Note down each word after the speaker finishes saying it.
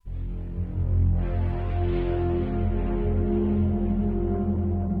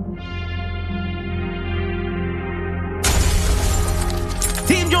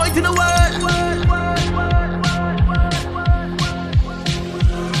right in the world.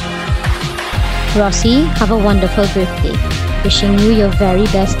 Rossi, have a wonderful birthday. Wishing you your very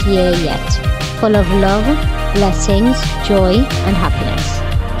best year yet. Full of love, blessings, joy, and happiness.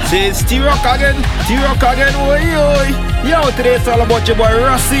 Say it's T-Rock again, oi oi. Yo, today it's all about your boy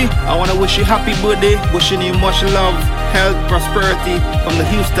Rossi. I wanna wish you happy birthday, wishing you much love, health, prosperity from the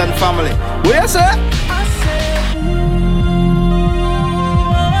Houston family. What you say?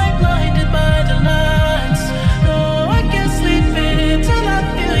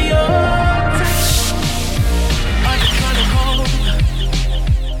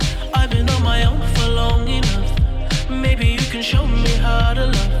 Show me how to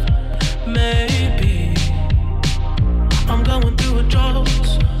love. Maybe I'm going through a drought.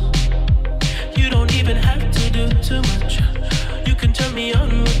 You don't even have to do too much. You can turn me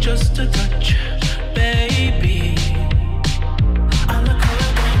on with just a touch, baby. I look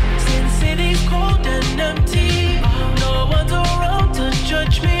around since city's cold and empty. No one's around to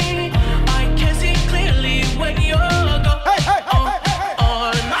judge me. I can see clearly when you're gone. Hey, hey, hey, hey, hey.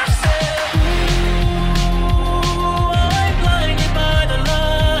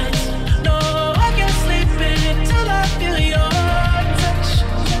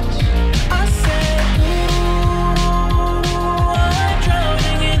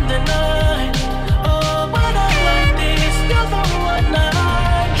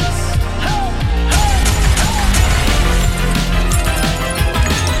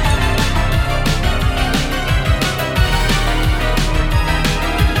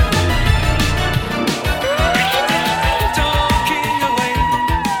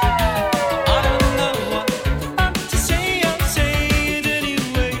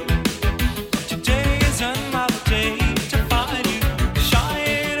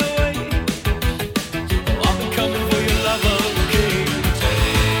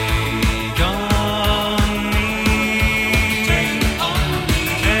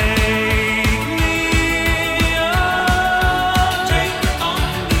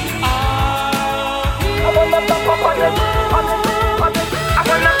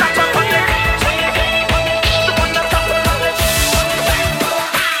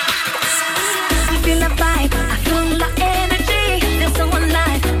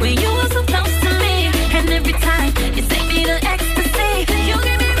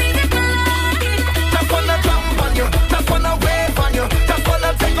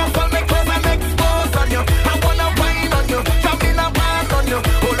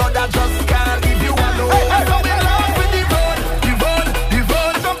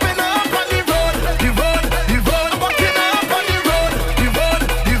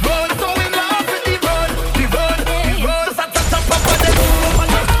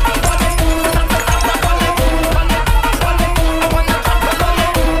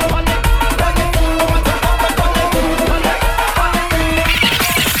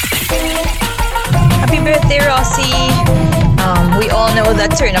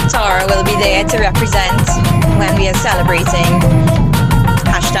 That Turn Up Tara will be there to represent when we are celebrating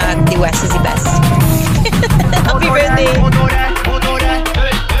hashtag the West is the best. Happy birthday.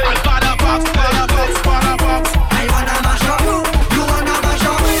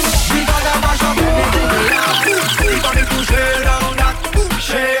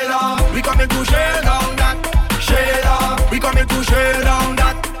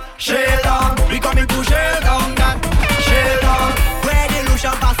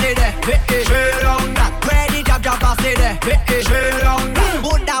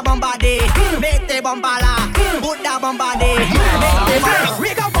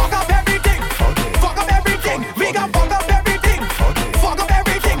 We gon' fuck up everything. Fuck up everything. We gon' fuck up everything. Fuck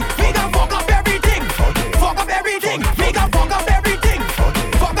up everything. We gon' fuck up everything. Fuck up everything. We gon' fuck up everything.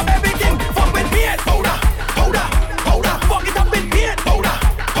 Fuck up everything. Fuck with beard. Powder. Fuck it up with beard. Powder.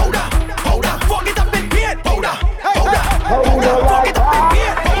 Fuck it up with beard. Powder. Fuck it up with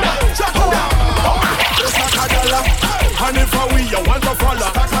beard. Powder. And if we you want to follow,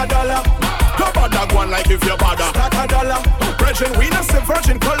 stack a dollar. No bother one like if you bother. Stack a dollar. Virgin, we not say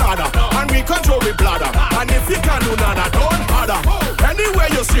virgin colada. And we control the bladder. And if you can do nada, don't bother. Anywhere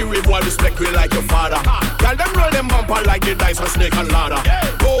you see we boy respect we like your father. Tell them roll them bumper like the dice on snake and ladder.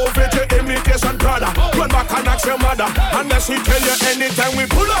 Go over to imitation brother. Run back and ask your mother. Unless we tell you anytime we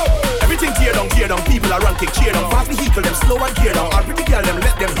pull up. Everything tear down. People are run kick cheer down. Fast vehicle them slow and gear down. All pretty girl them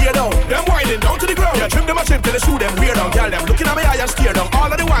let them hear down. Them winding down to the ground. Yeah, trim them a chip till they shoot them weird down. Girl them looking at me eye and steer down.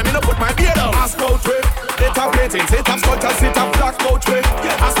 All of the wine me no put my beard down. Ask out way. It have paintings, it have sculptures, it have black out way.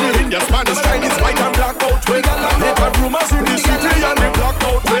 Ask the Indian, Spanish, Chinese, white and black out way. It have rumors in the city and the black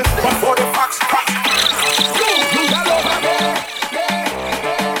out way. But for the facts,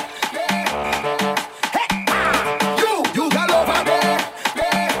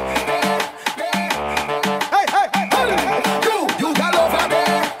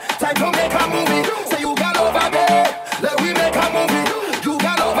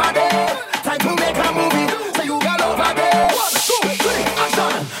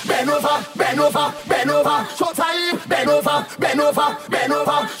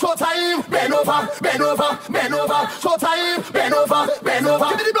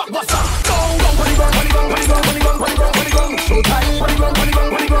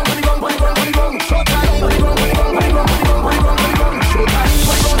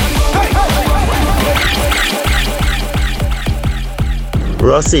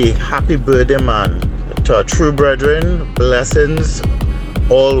 Rossi, happy birthday, man. To our true brethren, blessings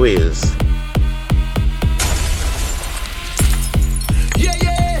always. Yeah,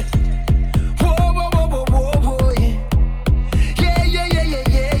 yeah. Whoa, whoa, whoa, whoa, whoa, whoa, yeah. Yeah, yeah, yeah, yeah,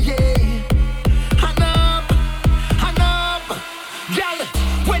 yeah, yeah. Hand up, girl.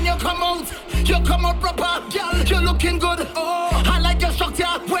 When you come out proper, girl. You're looking good. Oh, I like your structure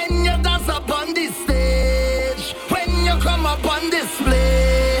when you dance up on this stage. When you come up on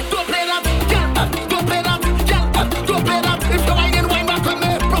display, don't play that, girl. Don't play that, girl. Don't play that. If you're whining, wine back on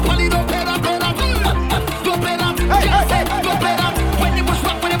me properly. Don't play that, play that. Don't play that, girl. Say, don't play that. When you push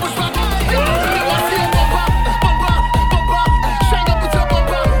back, yeah. You want to see a bumper, shake up with your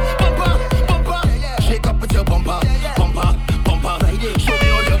bumper. Shake up with your bumper. Show me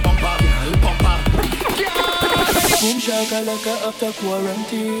all your bumper. Boom shakalaka after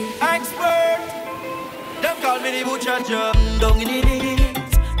quarantine. Expert. Them call me the butcher job. Down in the knees,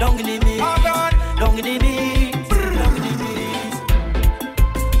 down in the knees, down in the knees, down in the knees.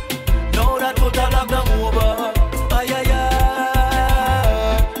 Now that total lockdown over, ay ay ay.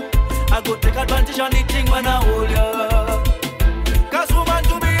 I go take advantage on the thing when I hold ya. 'Cause woman,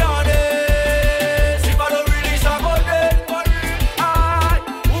 to be honest, if I don't release, I go dead. Aye,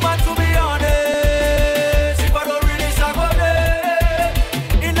 woman, to be honest, if I don't release, I go dead.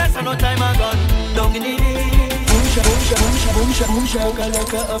 In less than no time I gone down in the knees. Boom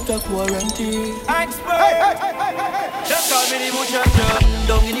shakalaka after quarantine. Expert. Just call me the butcher job.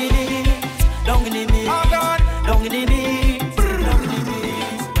 Down in the knees, down in the knees, down in the knees, down in the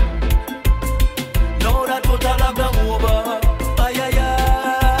knees. Now that total lockdown over, ay ay ay.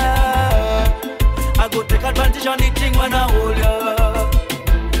 I go take advantage on the thing when I hold ya.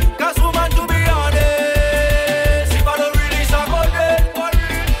 'Cause woman, to be honest, if I don't release, I go dead.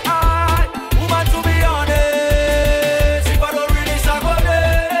 Aye, woman, to be honest, if I don't release, I go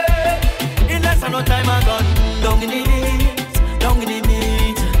dead. In less than no time I gone down in the knees, down in the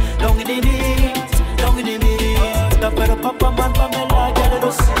knees, down in the knees, down in the knees. That better papa man from the light, get it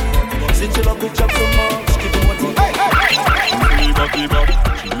all see. Since you love the job so much, give them what you want.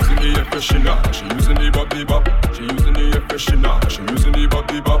 She using the air freshener. She using the bobby bop. She using the air freshener. She using the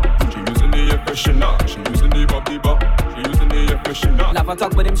bobby bop. She using the air freshener. She using the bobby bop. She using the air freshener. Lava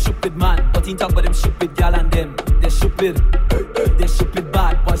talk with them stupid man, but he talk with them stupid gal and them. They're stupid. They're stupid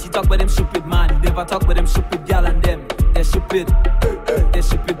bad. But she talk with them stupid man. Never talk with them stupid gal and them. They're stupid. They're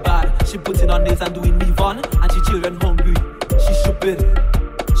stupid bad. She putting on nails and doing leave on, and she children hungry. She's stupid.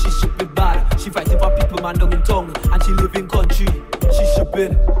 She's stupid bad. She fighting for people man down in town, and she live in country. She's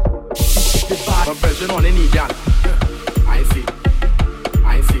stupid. She's stupid bad. Confession on any gal. I see.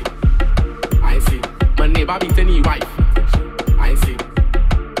 My neighbor beat any wife. I see.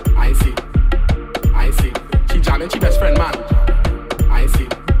 She jamming she best friend man. I see.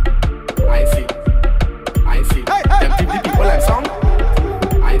 Them give the people like song.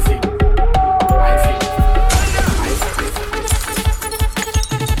 I see.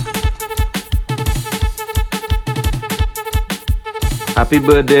 Happy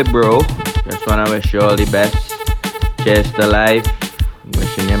birthday, bro. Just wanna wish you all the best. Cheers to life.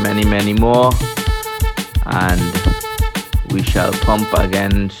 Wishing you many, many more. And we shall pump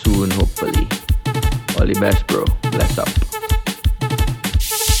again soon, hopefully. All the best, bro. Bless up.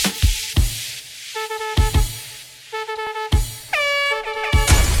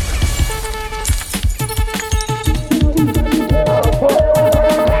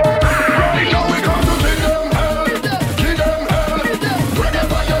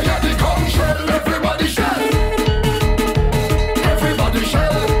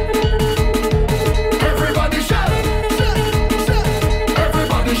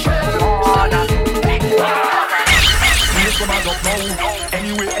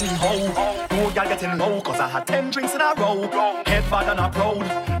 Cause I had 10 drinks in a row. Head bad and a proud.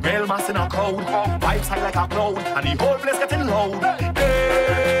 Real mass in a crowd. Vibes high like a cloud. And the whole place getting loud.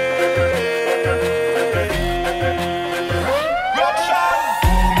 Ruction!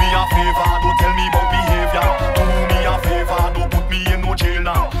 Do me a favor, don't tell me about behavior. Do me a favor, don't put me in no jail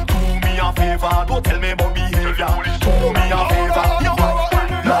now. Do me a favor, don't tell me about behavior. Do me a favor.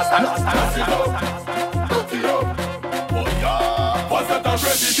 Last time. What's that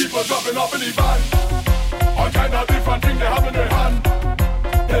already? People dropping off in the van. All kind of different things they have in their hand.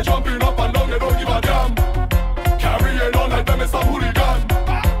 They're jumping up and down, they don't give a damn. Carrying on like them is some hooligan.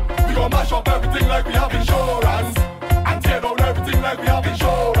 We gon' mash up everything like we have insurance. And tear down everything like we have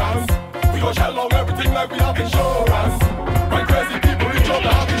insurance. We gon' shell down everything like we have insurance. Right crazy people, we jump to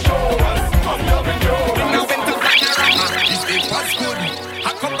have insurance. Cause we have insurance. The stage was good.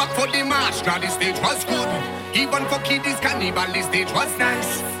 I come back for the march, now the stage was good. Even for kiddies, carnival, this stage was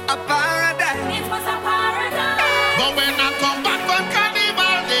nice. A paradise. It was a paradise. But when I come back from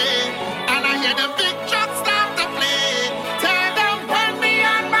carnival day, and I hear the big trucks start to play, tell them when me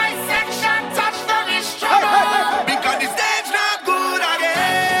and my section touch the instrument. Because the stage not good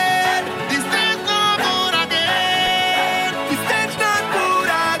again. The stage not good again. The stage not good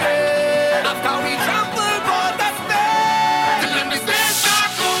again. After we trample for the stage, Tell them the stage not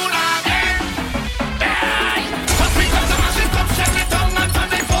good again. Hey! 'Cause we come to mash it up, shell it down and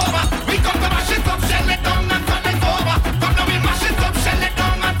turn it over. We come to mash it up, shell it down and turn it over. Come now we mash it up, shell it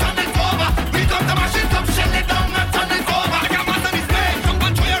down and turn it over. We come to mash it up, shell it down and turn it over. Like a mass on the stage, jump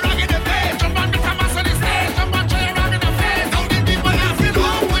and throw your rag in the face. Jump and make a mass on the stage, jump and throw your rag in the face. Now the people asking,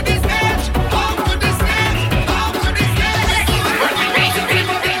 home with the stage, home with the stage, home with the stage. When we reach the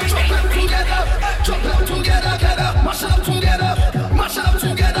people, they jump up together, mash it up together, mash it up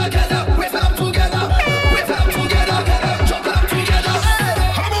together, whip it up together, whip it up together, jump it up together.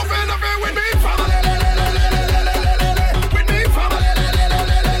 I'm moving up here with me, family. With me, family.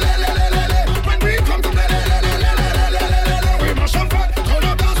 When we come to we mash up back, turn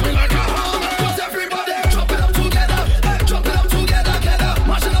up dance, we like a hammer. 'Cause everybody jump it up together, mash it up together, whip it up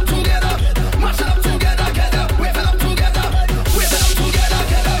together, jump it up together.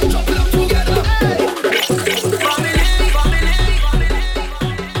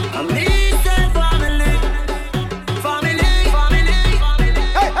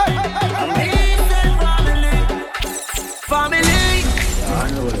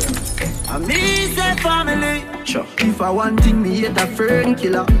 Family. Sure. If I want thing, me hate a fern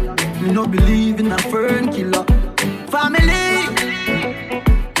killer. Me no believe in a fern killer. Family.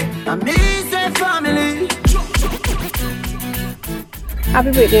 And me say family.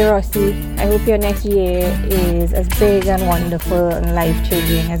 Happy birthday, Rossi. I hope your next year is as big and wonderful and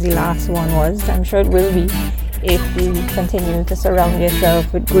life-changing as the last one was. I'm sure it will be if you continue to surround yourself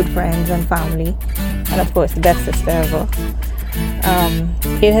with good friends and family. And of course, the best sister ever.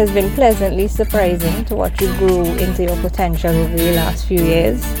 It has been pleasantly surprising to watch you grow into your potential over the last few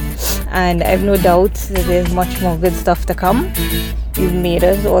years, and I have no doubt that there's much more good stuff to come. You've made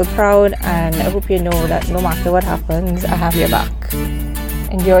us all proud, and I hope you know that no matter what happens, I have your back.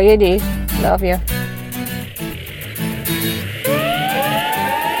 Enjoy your day. Love you.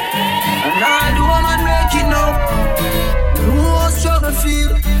 And I do want to make it now. No struggle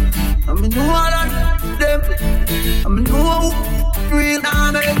feel. I mean, no all of them. I mean, no real.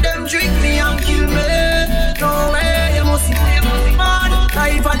 I make them trick me and kill me. No way, you must see me mad.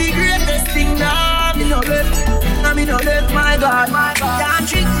 Life are the greatest thing that me no left, my God. Can't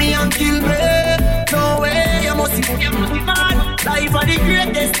trick me and kill me. No way, you must see me mad. Life are the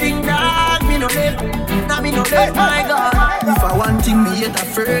greatest thing that me no left, my God. If I want thing, me hate a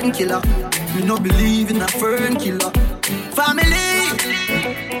fern killer. Me no believe in a fern killer. Family,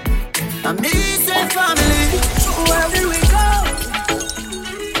 and me say family. Where will we go?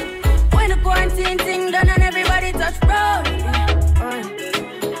 When the quarantine thing done and everybody touch road.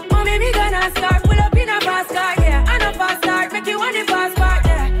 Mommy, me gonna start, pull up in a fast car, yeah. I know fast start, make you want the fast part,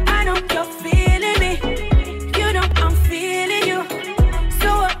 yeah. I know you're feeling me, you know I'm feeling you. So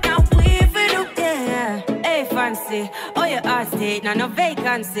what now we feel, yeah. Hey, fancy, oh your heart state, now no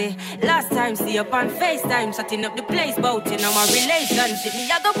vacancy. Last time see up on FaceTime, shutting up the place, bout you know my relationship. Me,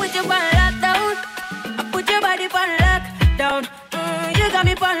 I go put you on lockdown, I put your body on lockdown. You got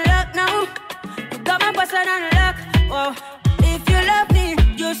me on lock now, you got my person on lock. Whoa, if you love me,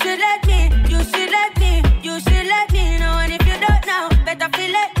 you should let me, you should let me, you should let me know. And if you don't know, better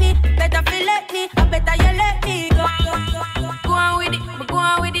feel let me, I better you let me go. Go on with it, go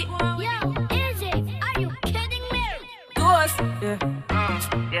on with it. Yo, AJ, are you kidding me? Ghost, yeah.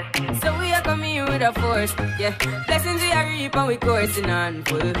 So we are coming here with a force, yeah. Blessings we are reap and we coursing on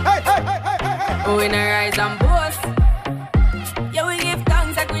full. Oh, we not rise and boast. Yeah, we give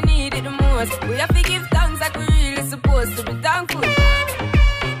thanks like we need it the most. We have to give thanks like we really supposed to be thankful.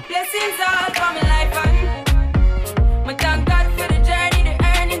 Blessings all for my life and my thank God for the journey, the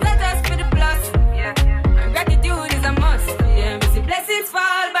earnings are just for the plus. Yeah, and gratitude is a must. Yeah, me see blessings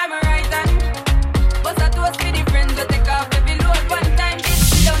fall by my right hand. But I toast for the friends that take off every load one time.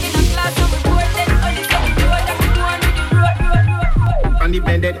 Sit down in a class and we board then only take the road that we go on with the road. And the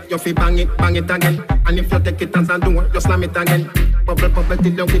bended, you feel bang it again. And if you take it as a door, you slam it again. Bubble,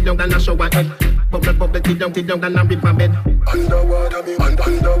 till down, then I show my head. Bubble, till down, then I rip my bed. Underwater, me,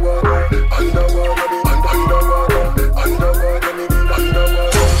 underwater, underwater, me, underwater, me,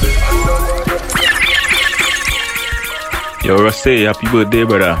 underwater. Yo, Rossi, happy birthday,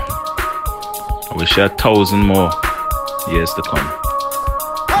 brother. I wish you 1,000 more years to come.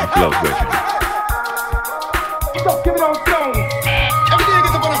 Much love, brethren. Stop giving out stones. Every day you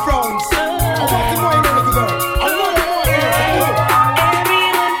get up on a throne. I want to know you never to go. I want to know you never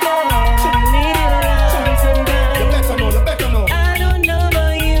to go. You better know. I don't know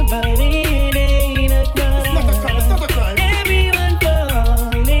about you, but it ain't a crime. It's not a crime. Everyone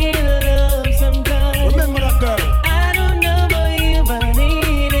fall in love sometimes. Remember that girl. I don't know about you, but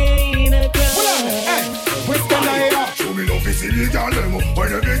it ain't a crime. Well, hey, we stand here. Show me love is illegal, demo.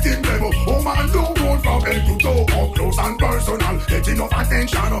 When everything demo. Oh man, don't go from head to toe. Up close and personal. Get enough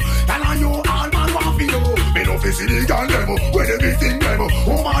attention. Tell on you all man want to know. Me love is illegal, demo. When everything demo.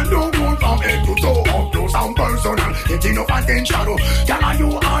 Oh man, don't go from head to toe. Up close and personal. Get enough attention. Tell on you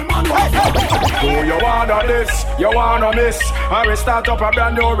all man want to know. Oh, you wanna this, you wanna miss. I will start up a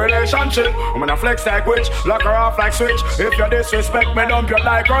brand new relationship. I'm gonna flex like witch, lock her off like switch. If you disrespect me, dump you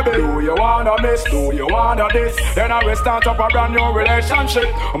like rubbish. Do you wanna miss, do you wanna this? Then I will start up a brand new relationship.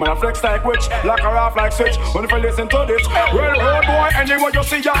 I'm gonna flex like witch, lock her off like switch. When if you listen to this, well, oh boy, anyway you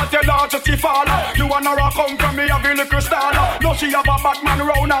see her, tell her to see fall. You wanna rock come from me, have a little star. No, she have a Batman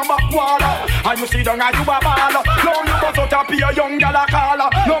round her back wall. And you see down and you a ball. No, you bust out a pay a young gal a call.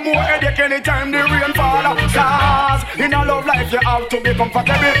 No more headache anytime the rain fall. Cause in a love life you have to be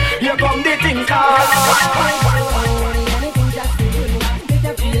comfortable. Here come the things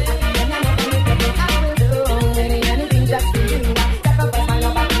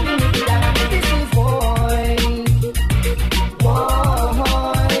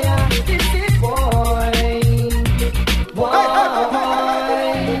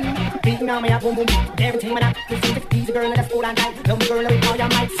everything when I he's a girl that's cool and tight. Love the girl with all your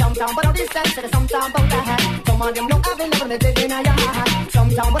might. Sometimes but all this and say sometimes about that. Some of them don't have enough of it in your heart.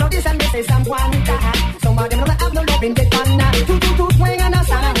 Sometimes but all this and they say some one with that. Some of them don't have no love in the corner. Two swing and a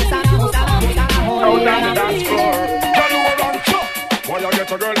sana. Why you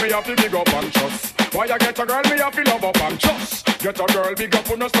get a girl me have to big up and trust? Why you get a girl me have to love up and trust? Get a girl big up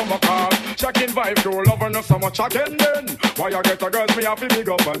on the stomach card. Checking vibe to love her no so much again then. Why you get a girl me have to big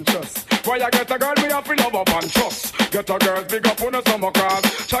up and trust? Why you get a girl me have to love up and trust? Get a girl big up on the stomach card.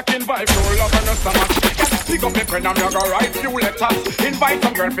 Checking vibe to love her no so much. Pick up me friend and me go write few letters. Invite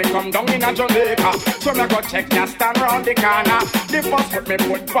some girl to come down in a Jamaica. So me go check ya stand round the corner. The first put me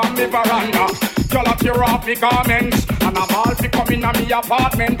put from me veranda. Girl up your off the garments. And a ball fi come in a me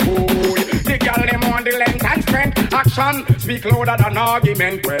apartment. Boy, the girl them on the length and strength. Action speak louder than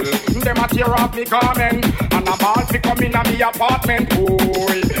argument. Well, them a tear off me garment. And a ball fi come in a me apartment.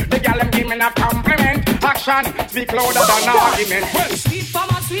 Boy, the girl them give me a compliment. Action speak louder than argument. Well, sweet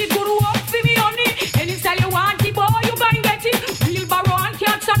mama, sweet guru up for me honey. Any style you want it, boy, you can get it. Wheelbarrow and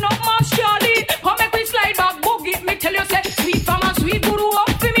cats and up my Charlie. Come make me slide back, boogie. Me tell you say, sweet mama, sweet guru up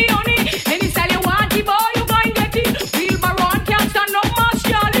for me honey. Any style you want it, boy, you can get it. Wheelbarrow and cats and up my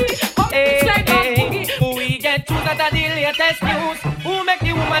Charlie. Come make me slide back, boogie. We get choose at the latest news. Who make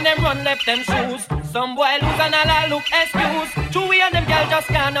the woman them run left them shoes? Some boy lose and all I look excuse. Chewy and them girls just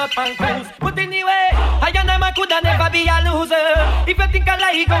can't up and cruise. But anyway, I and them I coulda never be a loser. If you think I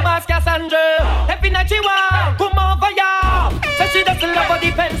lie, go ask Cassandra. Every night she walk, come over ya. So she doesn't love for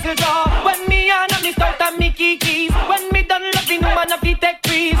the pencil draw. When me and I'm list out and me keys. When me done loving woman of the tech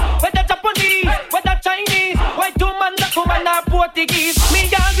trees. Whether Japanese, whether Chinese, white woman, black woman or Portuguese. Me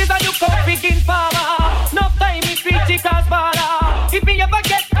girls is a you come freaking farmer. No time me street chicas baller. If me ever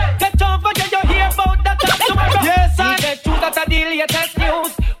get over you, you hear about that tomorrow. Yes, I get choose at the latest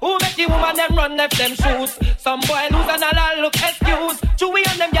news. Who make the woman them run left them shoes? Some boy lose and all look excuse. Chewy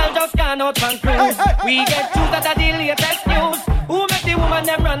and them girls just can't out and cruise. We get choose at the latest news. Who make the woman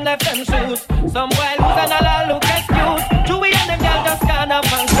them run left them shoes? Some boy lose and all look excuse. Chewy and them girls just can't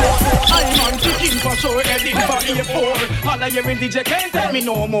out and cruise. I'm on kicking for sure, heading for A4. All I hear in DJ can't take me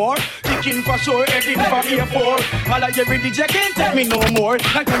no more. Kicking for sure, heading for A4. All I hear in DJ can't take me no more.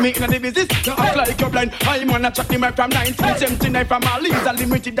 Like you make in the business, you act like you're blind. I'm on a track the mic from 1979 from all these are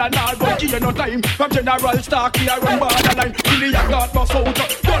limited and all, but give you no time. From General Stark, here run borderline. Really a god bust out,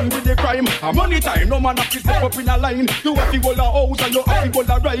 done with the crime. A money time, no man have to step up in a line. You have to hold a house and you have to hold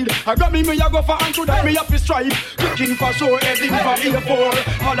a ride. A Grammy me a go for and to that me have to strive. Kicking for sure, heading for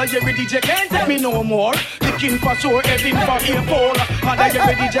A4. All I hear with DJ can't take me no more. Kicking for sure, heading for A4. All I hear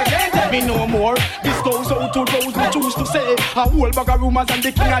with DJ can't take me no more. This goes out to those who choose to say a whole bag of rumors and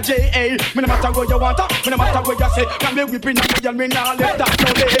the king of J.A. Me no matter what you want, me no matter what you say. Can be whipping up me and me nah let that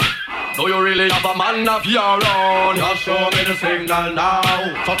no day. Do you really have a man of your own? Just show me the signal now.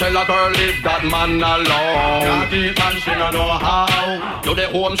 So tell a girl leave that man alone. Can't keep and she no know how. You the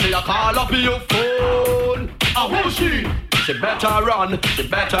home she a call up your phone. Who's she? She better run, she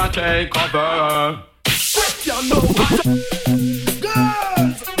better take cover.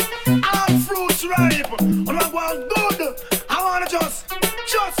 Girls, all fruits ripe. On a wild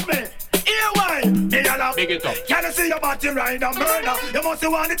Big it up. Can I see your body ride and murder? You must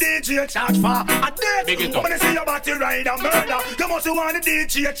want the DJ charge for a death. Big it up. When I see your body ride and murder, you must want the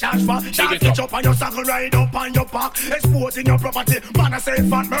DJ charge for. Shall get up on your saddle, ride up on your back, exposing your property. Man, I say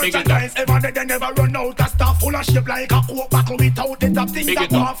fat merchandise. Ever they never run out of stuff full of shape like a coke buckle without the top things that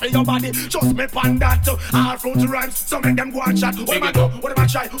go for your body. Just me pan that to all fruit rhymes. So make them go and chat. What am I do? What am I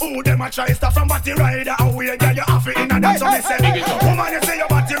try? Who them I try? Stuff from body rider away. Yeah, you have it in and that's what they say. Woman, you say your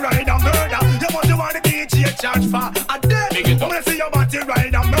body rider murder. You must want the DJ charge for a death. Woman, you say your body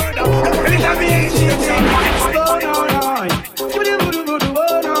rider murder. You really have the DJ charge for. Oh no no. Give me the voodoo voodoo.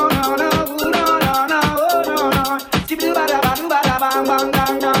 Oh no no no. Oh no no no. Oh no no. Give me the bada bada bang bang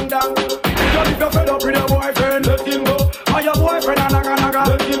dang dang dang. If you're fed up with your boyfriend, let him go. Or your boyfriend a naga naga,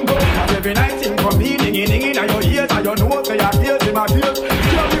 let him go. And every night him come in, dinging dinging in your ears, and you know say your ears in my ears.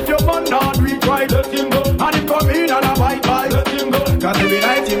 Girl, if your man not retry, let him go. And him come in and a bite bite, let him go. Cause every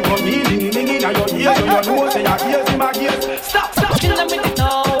night him come in, dinging dinging in your ears, so you know say your ears in my ears. Stop, stop. Kill them with it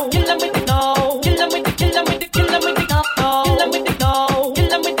now, kill them with it now, kill them with it, kill them with it, kill them with it now, kill them with it now, kill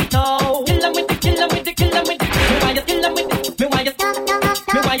them with it now, kill them with it, kill them with it, kill them with it. Me why you kill them with it? Me why you?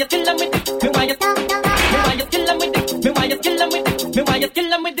 Me why you kill them with it? Me why you? Me why you kill them with it? Me why you kill them with it? Me why you kill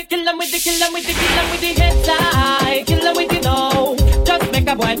them with it? Kill them with it? Kill them with it? Kill them with the head side. Kill them with it now. Just make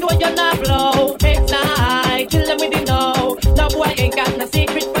a boy know you're not blow. Head side. Kill them with it now. No boy ain't got no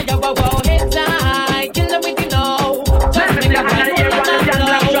secret for your wow. Head side. Kill them with it now. Just make a boy know you're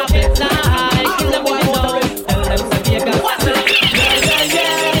not blow. Head side. Kill them with it now. Tell them to be a gun.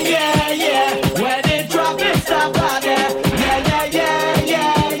 Yeah. Where they drop it, stop out there.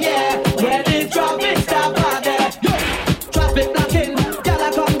 Yeah. Where they drop it, stop out there. Traffic blocking. Girl,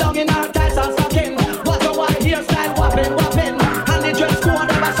 I come down in our tights and stocking. Watch your white hairstyle, whopping. And the dress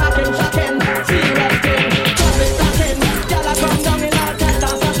code, I'm a shocking. Serious thing. Traffic blocking. Girl, I come down in our tights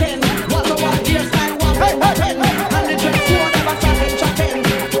and stocking. Watch your white hairstyle, whopping. And the dress code, I'm a shocking.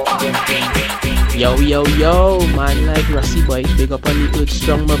 Yo, man like Rossi boy, big up on the good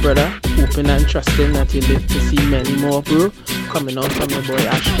strong, my brother. Hoping and trusting that you live to see many more, bro. Coming out from your boy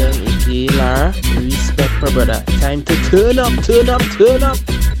Ashton, aka Lara. Respect, my brother. Time to turn up.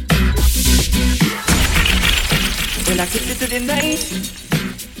 When I kiss you to the night,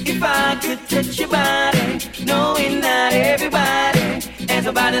 if I could touch your body, knowing that everybody has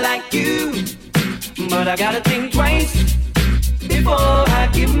a body like you, but I gotta think twice before I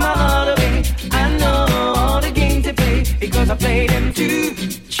give my heart away. I know all the games to play because I play them too.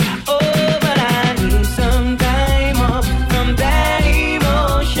 Oh, but I need some time off from that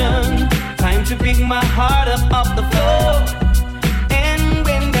emotion. Time to pick my heart up off the floor. And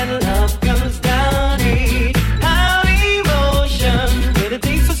when that love comes down, how emotion. But it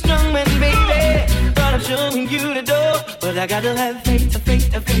takes so strong, man, baby. But I'm showing you the door. But I gotta have faith.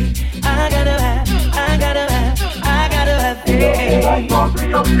 I gotta have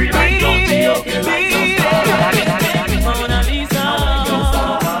faith. Mona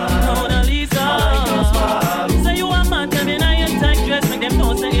Lisa. Say you a man, tell me now you tight dress, make them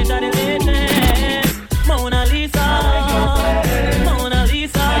know say it's the latest. Mona Lisa.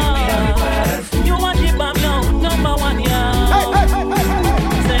 You want the bomb now, number one, yeah.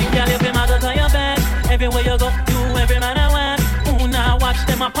 Say, girl, you be mad to your bed. Everywhere you go, you every man I want. Who now watch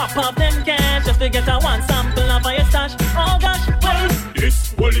them a pop up them cash just to get a one sample of your stash. Oh gosh, well.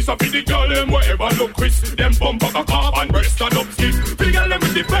 This whole is a the girl them wherever look Chris. Them bump up a car and breast and up skin. The girl them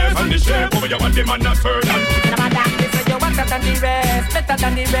with the face and the shape. Over you want them and not turn and you better than the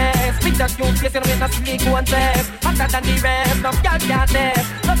rest. With that cute face, you know not sleek one dress. Hotter than the rest, no girl can't test.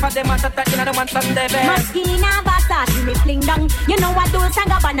 Not for them at that, you know the ones on the best. Masculine and Versace, me fling down. You know what those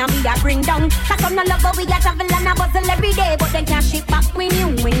and Gabbana me a bring down. Cause some no love but we a travel and a bustle every day. But then can't ship back when you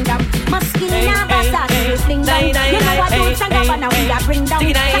wing down. Masculine and Versace, me fling down. You know what those and Gabbana we a bring down.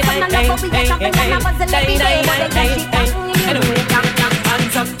 Cause some no love but we a travel and a bustle every day. But then can't ship back when you wing down.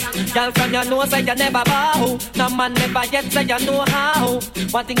 Girl from your nose say you never bow. No man never yet say you know how.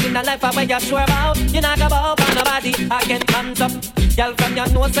 One thing in the life where you swear about, you not go bow for nobody again. Hands up. Girl from your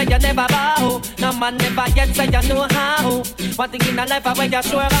nose say you never bow. No man never yet say you know how. One thing in the life where you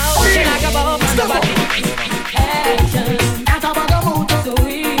swear about, you not go bow for nobody. Action, that's how I go move to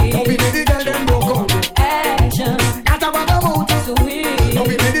sweet. Don't be the girl them broke out. Action, that's how I go move to sweet. Don't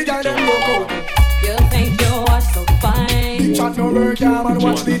be the girl them broke out. You think you are so fine. Chat no work, yeah, man,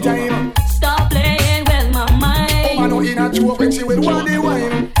 watch the time. Stop playing with my mind. Oh, man, no in a joke when she will want the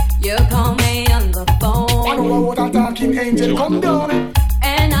wine. You call me on the phone. I know what a talking angel come down.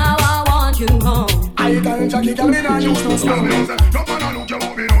 And now I want you home. I tell Jackie, tell me that you still stone. No man look you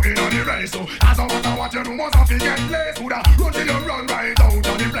want me looking on the race. So as I what you do must have to get place. Woulda run till you run right out on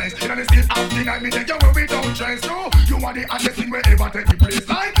the place. In the state of the night, me take you where we go. are the hottest thing where ever take the place.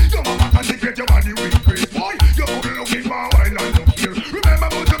 Like, your mama consecrate your body with grace. Boy, you're only looking for a while and look here. Remember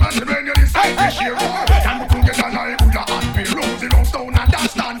about the man when you decide to share. Can we could get a life with a hot beer? Rose in stone and that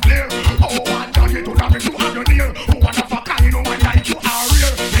stand clear. Oh, one time you to have it to have your near. Who want to fuck I know one like you are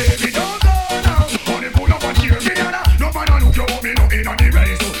real. Baby, don't go now. Only pull up and cheer me now. No man look you up, me no in on the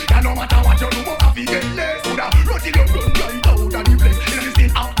race. So, yeah, no matter what you do, must have to get less. So that rotting your run right out of the place. You know, you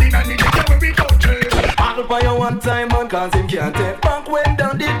still out there and you get where we don't chase. I'll buy you one time, man, cause him can't take back when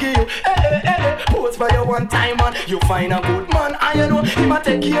down the give you. Hey, pose for you one time, man. You find a good man, and you know him a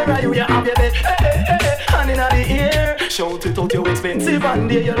take care of you. You have your bed, hand in the ear. Shout it out, you expensive, and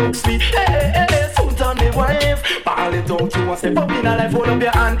there you look sweet. Hey, soon turn me wife. Ball it out, you want step up in a life, hold up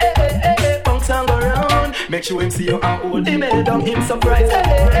your hand. Hey, bounce and go round. Make sure him see you and hold him head down, him surprise.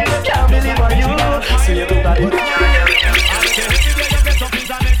 Hey, can't believe on you. See you do that.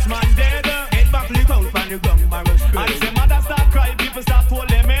 And say mother start crying, people start to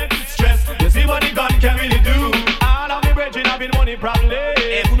limit stress. You see what the gun can really do. All of the brethren have been money problem.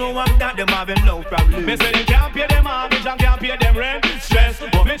 If no one that them having no problem. Me say they can't pay them mortgage and can't pay them rent. Stress,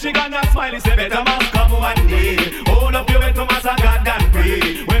 but Michigan not smiley say better must come one day. Hold up your better mass and God and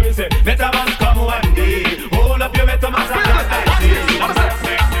pray. When we say better must come one day. Hold up your better mass and God and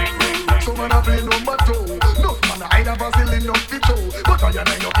pray. So man I play number 2. No man I have a ceiling up the show. But I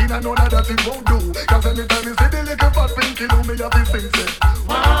know in and know that it won't do. Cause anytime you see the little fat pinky do me have this thing say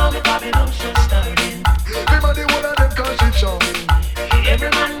Wow, the Babylon show starting. Everybody one of them cause she charming. Every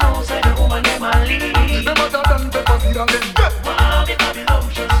man knows that the woman them a lead. Them other than pepper seed and them Wow, the Babylon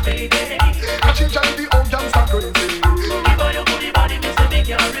show baby. And she try the old gangster crazy. Give her your booty body, Mr. Make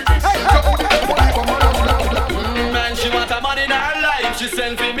you resist. Man, she want a man in her life. She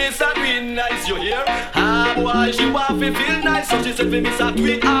send for me so tweet nice, you hear? Ah boy, she want to feel nice, so she send for me so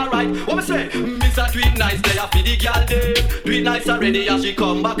tweet alright. What me say? Mr. Tweet nice, they a fi the girl dem. Do it nice already, and she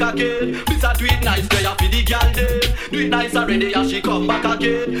come back again. Mr. Tweet nice, they a fi the girl dem. Do it nice already, and she come back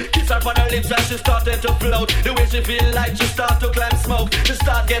again. Kiss her on her lips and she started to float. The way she feel like she start to climb smoke. She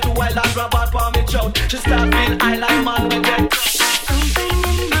start get wild and grab her palm me choke. She start feel high like man with them. Something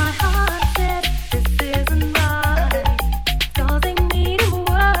in my heart said this isn't right. Causing me to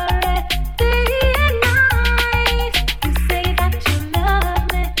worry day and night. You say that you love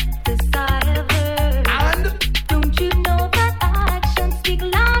me, this I have heard. And don't you know that actions speak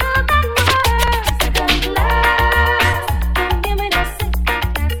louder than words? Second class, don't give me no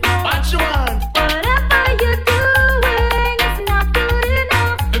second class. What you want? Whatever you're doing is not good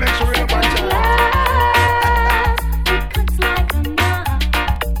enough. Make sure you watch it. It cuts like a knife.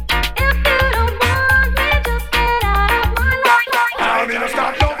 If you don't want me, just get out of my life. I me no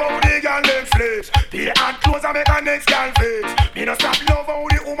stop love how the girl them flex. The hot clothes and make a next girl flex. Me no stop love how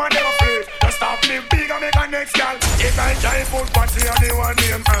the woman them flex. Just stop live big and make a next girl. If I try put party on the one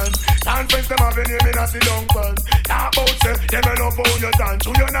name and stand friends them have a name in a sit down pan. Talk about say them a love how you dance.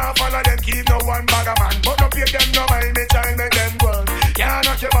 You not follow them keep no one bag a man. But no pay them no mind me child make them run. Can't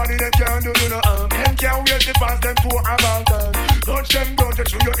knock your body them can't do no harm. Them can't wait to pass them to a mountain. Touch them down to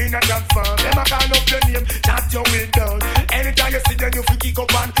show you in a dance farm. Them a call up your name, chat your way down. Anytime you see them you fi kick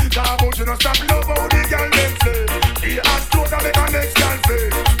up and talk about you no stop love how the girl them flex. The hot clothes and make a next girl flex.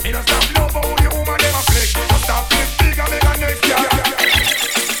 Me no stop love how the woman them a flex. No stop live big and make a next girl.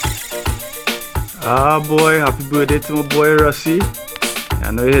 Ah boy, happy birthday to my boy Rossi. I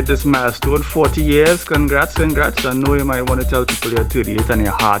know you hit this milestone, 40 years. Congrats. I know you might want to tell people you're 38 and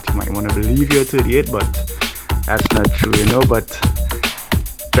your heart. You might want to believe you're 38, but that's not true, you know. But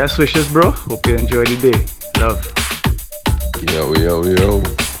best wishes, bro. Hope you enjoy the day. Love. Yo.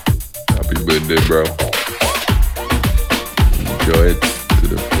 Happy birthday, bro. Enjoy it to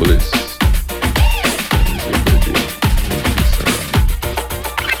the fullest. It's your birthday.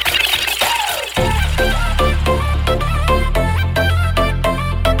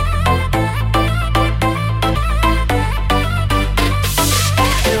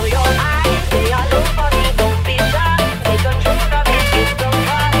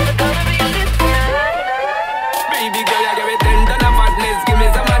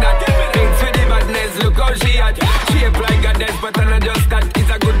 But I just that is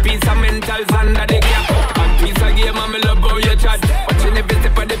a good piece of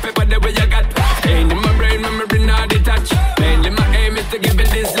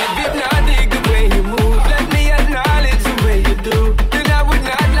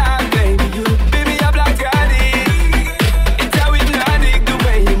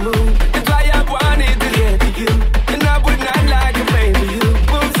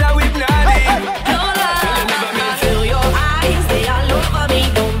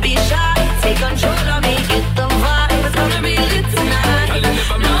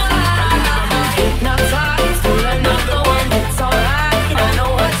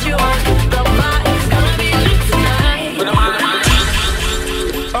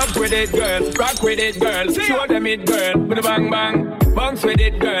with it, girl. Show them it, girl. With a bang bang. Bounce with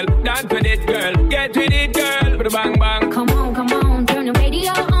it, girl. Dance with it, girl. Get with it, girl. With a bang bang. Come on, turn the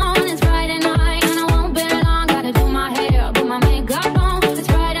radio on. It's Friday night and I won't be long. Gotta do my hair, put my makeup on. It's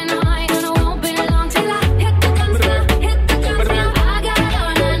Friday night and I won't be long till I hit the guns now, hit the guns now. I got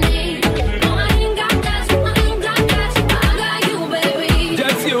all I need. No, I ain't got cash, I ain't got cash. I got you, baby.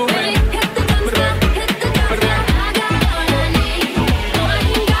 Just you, baby. Hit the guns now, hit the guns now. I got all I need. No, I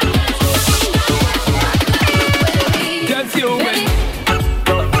ain't got cash, I ain't got cash. I got you, baby. Just you, baby.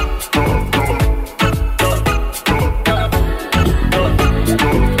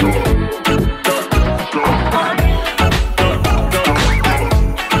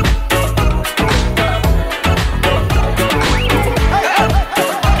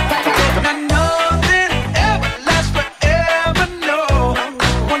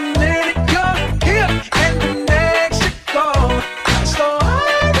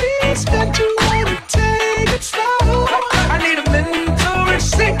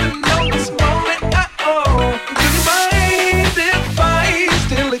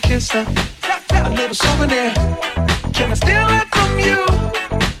 A little souvenir. Can I steal it from you?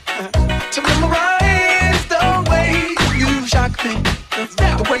 To memorize the way you shock me,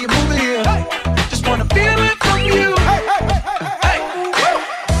 the way you move it here. Just wanna feel it from you.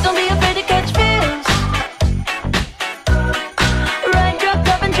 Don't be afraid to catch feels. Ride your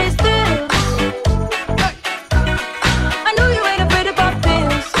cup and chase thrills. I know you ain't afraid of pop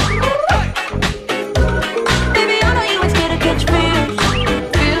pills. Baby, I know you ain't scared to catch feels.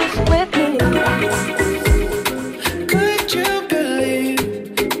 Feels with me. Could you believe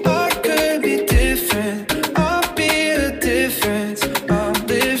I could be different? I'll be the difference. I'll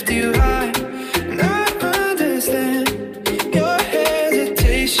lift you high. And I understand your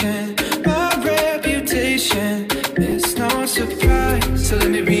hesitation, my reputation. It's no surprise. So let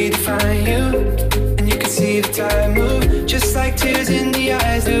me redefine you. And you can see the tide move, just like tears in the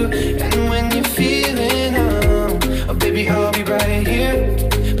eyes do. And when you're feeling oh baby, I'll be right here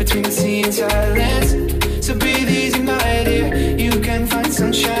between the sea and silence. So breathe easy, my dear. You can find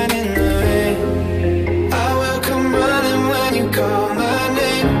sunshine in the rain. I will come running when you call my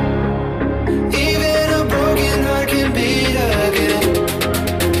name. Even a broken heart can beat again.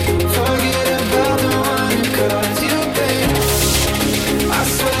 Forget about the one who caused you pain. I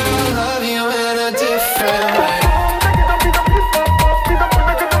swear I'll love you in a different way.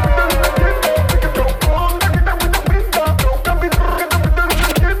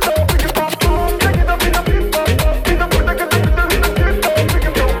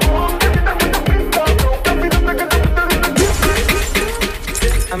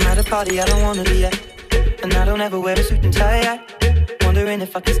 I'm at a party I don't wanna be at, and I don't ever wear a suit and tie. Wondering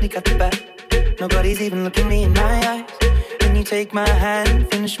if I can sneak out the back. Nobody's even looking me in my eyes. When you take my hand,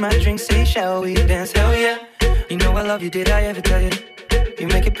 finish my drink, say shall we dance? Hell yeah. You know I love you, did I ever tell you? You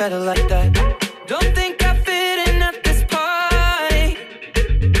make it better like that. Don't think I fit in at this party.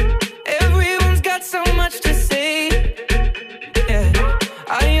 Everyone's got so much to say. Yeah,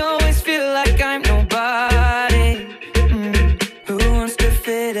 I always feel like I'm nobody. Who wants to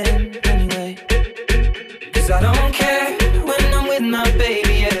fit in anyway? 'Cause I don't care when I'm with my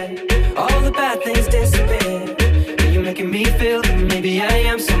baby, yeah. All the bad things disappear. You're making me feel that maybe I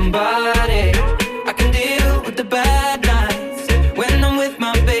am somebody. I can deal with the bad nights when I'm with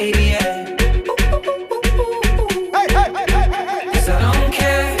my baby, yeah. 'Cause I don't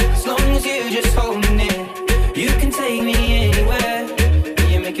care as long as you just hold me near. You can take me anywhere.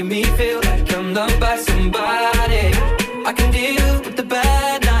 You're making me feel like I'm loved by somebody. I can deal with the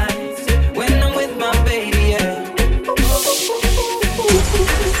bad nights when I'm with my baby, yeah.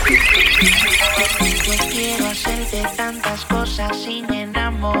 Yo quiero hacerte tantas cosas sin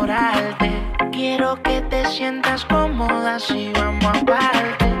enamorarte. Quiero que te sientas cómoda si vamos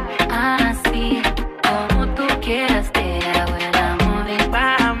aparte. Así como tú quieras, te hago el amor y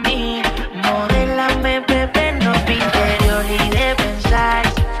para mí, modélame, bebé, no tu interior y de pensar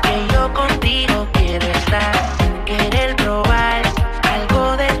que yo contigo quiero estar. Querer probar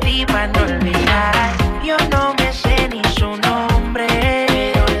algo de ti para no olvidar. Yo no me sé ni su nombre,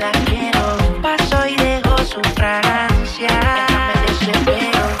 pero la quiero. Paso y dejo su fragancia. Me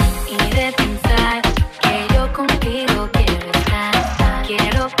desespero y de pensar que yo contigo quiero estar.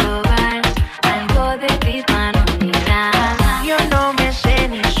 Quiero probar algo de ti para no olvidar. Yo no me sé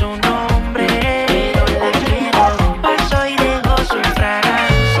ni su nombre, pero la quiero. Paso y dejo su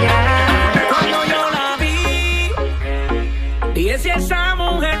fragancia. Cuando yo la vi, dije si esa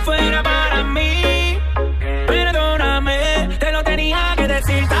mujer fuera para mí. Perdóname, te lo tenía que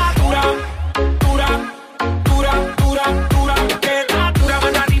decir. Está dura, dura, dura, dura, dura. Que está dura,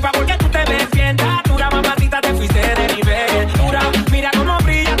 manda arriba porque tú te ves bien. Está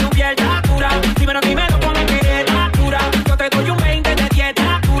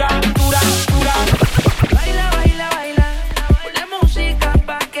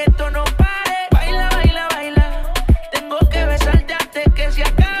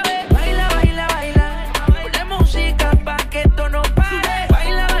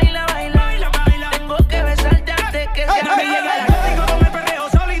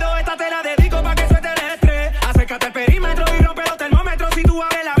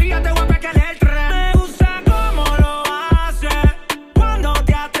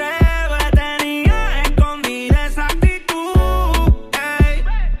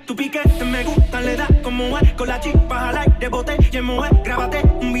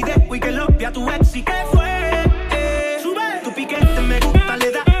a tu ex y qué fue. Sube, tu piquete me gusta,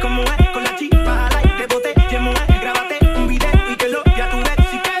 le da como es. Con la chispa al aire, boté, llamo grábate un video y que lo vi a tu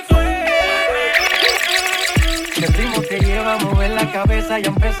ex y qué fue. El ritmo te lleva a mover la cabeza y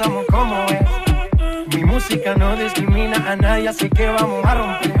empezamos como es. Mi música no discrimina a nadie, así que vamos a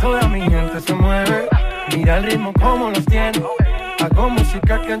romper. Toda mi gente se mueve. Mira el ritmo como los tiene. Hago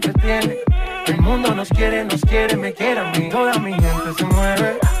música que entretiene. El mundo nos quiere, me quiere a mí. Toda mi gente se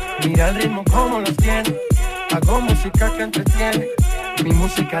mueve. Mira el ritmo como los tiene. Hago música que entretiene. Mi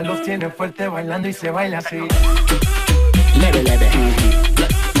música los tiene fuerte bailando y se baila así. Leve, leve.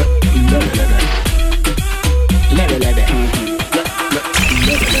 Leve, leve. Leve, leve.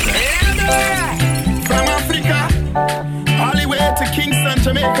 From Africa, all the way to Kingston,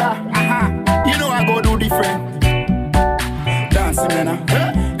 Jamaica. You know I go do different. Dancing, man.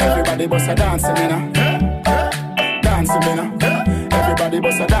 Everybody bust a dancing, man. Dancing, man. Everybody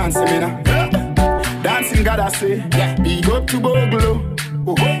bust a dancing, man. Dancing, God I say. Big up to Boglo.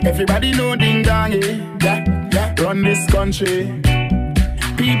 Everybody know ding dong, yeah. Run this country.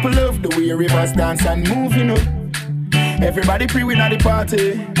 People love the way rivers dance and move, you know. Everybody pre-win at the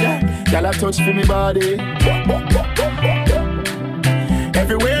party. Y'all a touch for me body.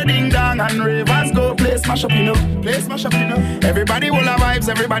 Everywhere ding dong and ravers go. Play smash up, you know. Play smash up, you know. Everybody will have vibes.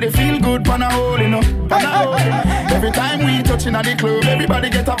 Everybody feel good. Pan a hole, you know. Pan a hole, you know. Every time we touching at the club, everybody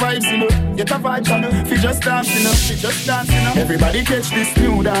get a vibes, you know. Get a vibes, you know. Fi just dance, you know. Fi just dance, you know. Everybody catch this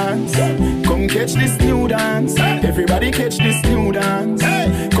new dance. Come catch this new dance. Everybody catch this new dance.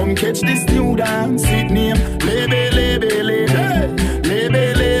 Come catch this new dance. Sweet name, lebe, lebe, lebe.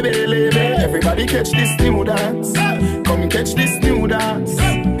 Lebe, lebe, lebe. Everybody catch this new dance. Come catch this new dance.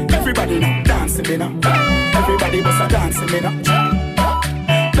 Everybody now dancing me now. Everybody bust a dancing me now.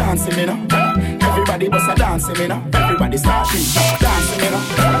 Dancing me now. Everybody bust a dancing me now. Everybody start dancing me now.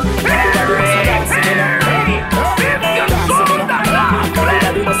 Everybody bust a dancing me now. Dancing me now.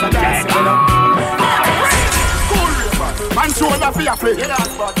 Everybody bust a dancing me now. Man shoulder for your flick.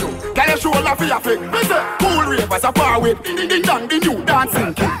 Can you shoulder for your flick? Cool ravers are far with. Ding dong, the new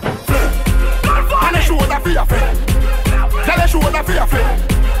dancing king. Can you shoulder for your flick? Can you shoulder for your flick?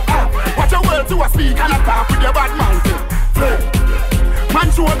 Watch your words to a speak and attack with your bad mouth.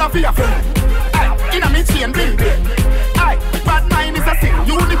 Man shoulder for your flick. In a me chain bling bling. Bad mind is a sin.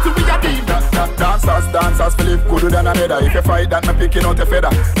 You need to be a diva. Dancers feel it gooder than another. If you fight that, me picking out a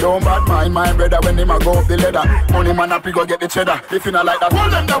feather. Don't bad mind my brother when him a go up the ladder. Money man up, he go get the cheddar. If you not like that,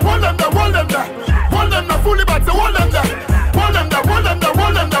 hold them there, hold them there, hold them there. Hold them there, fully back, so hold them there. Hold them there, hold them there,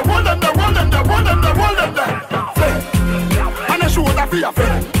 hold them there, hold them there, hold them there, hold them there, hold them there. And a shoulder for your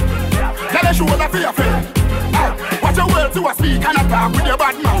friend. Tell a shoulder for your friend. Watch your words to a speak and attack with your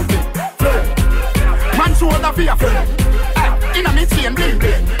bad mouth. Man shoulder for your friend. In a me chain bling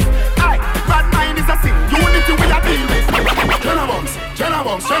bling. Bad mind is a sin. You need to be a deal with. Jenna bumps, Jenna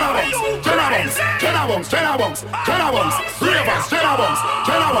bumps, Jenna bumps, Jenna bumps, Jenna bumps, Jenna bumps, Jenna bumps, ravers, Jenna bumps,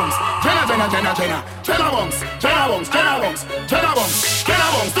 Jenna bumps, Jenna bumps, Jenna bumps, Jenna bumps, Jenna bumps, Jenna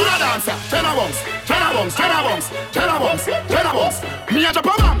bumps, do the dancer, Jenna bumps, Jenna bumps, Jenna bumps, Jenna bumps, Jenna bumps. Me a jump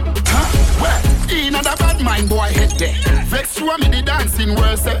man. Well, in a bad mind boy head there. Vex through me the dancing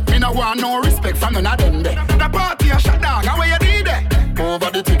world say. Me no want no respect from none of them there. The party a shut down, and where you did there? Over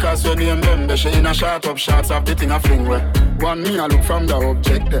the tickers when name them. They she in a shot up shots of the thing a fling where. One me a look from the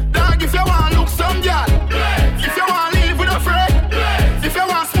object there. Dog, if you want look some girl, if you want live with a friend, if you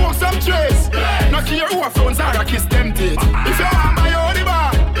want smoke some trace, no care who a phones are a kiss them teeth. If you want buy your the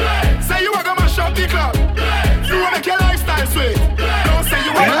bar, say you a go mash up the club. You wanna make your lifestyle sweet. Don't say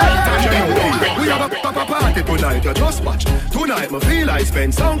you want we have a party tonight, you just watch. Tonight, me feel I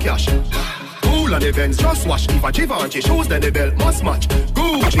spend some cash. Cool on the Benz, just wash. If a Givenchy shoes, then the belt must match.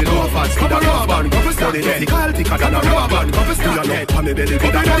 Gucci loafers, with a rubber band, cover stand. The ethical thicker than a rubber band, cover stand. We are not on the belly with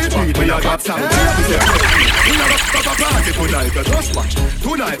a touch street. We are got some. We have a party tonight, you just watch.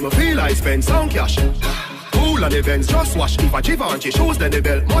 Tonight, me feel I spend some cash. Cool on the Benz, just wash. If a Givenchy shoes, then the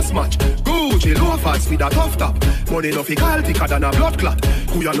belt must match. Gucci loafers with a tough top. Money no fickle thicker than a blood clot.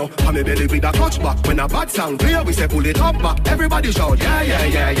 Who you know, on me belly with a touch back. When a bad sound clear, we say pull it up back. Everybody shout, yeah, yeah,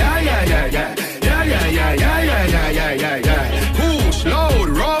 yeah, yeah, yeah, yeah, yeah. Yeah, yeah, yeah, yeah, yeah, yeah, yeah, yeah, yeah. Push, load,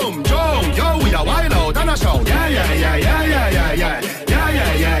 rum, jump, yo, we a wild out and a shout. Yeah, yeah, yeah, yeah, yeah, yeah, yeah. Yeah,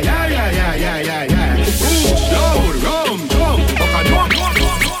 yeah, yeah, yeah, yeah, yeah, yeah, yeah, yeah. Push, load, rum, jump,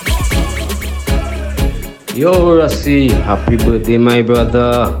 Yo, Rossi, happy birthday, my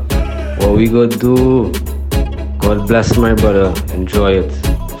brother. What we gonna do? God bless my brother. Enjoy it.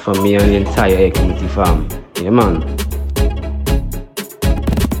 From me and the entire community fam. Yeah, man.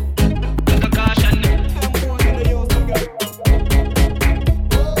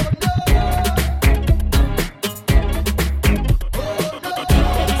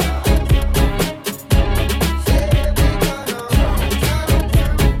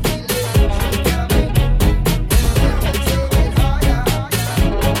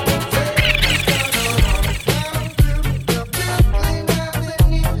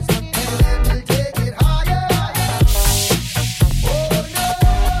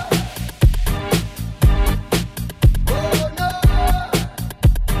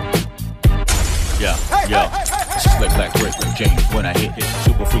 Yo, it's like Black Rick James when I hit it.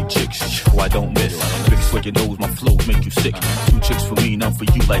 Super freak chicks, who I don't miss. Big swig your nose, my flows make you sick. 2 chicks for me, none for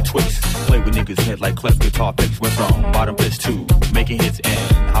you like Twix. Play with niggas head like cleft guitar picks. Went from bottom pitch to making hits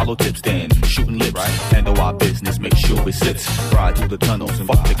and hollow tips, then shooting lips. Handle our business, make sure it sits. Ride through the tunnels and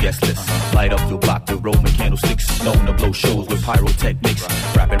fuck the guest list. Light up your block with Roman candlesticks. Known to blow shows with pyrotechnics.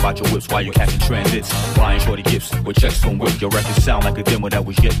 Rapping about your whips while you're catching transits. Buying shorty gifts with checks from work. Your records sound like a demo that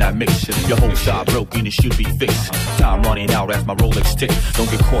was yet not mixed. Your whole shop broken, it should be fixed. Time running out as my Rolex tick. Don't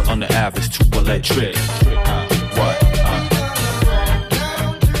get caught on the average, too electric. What?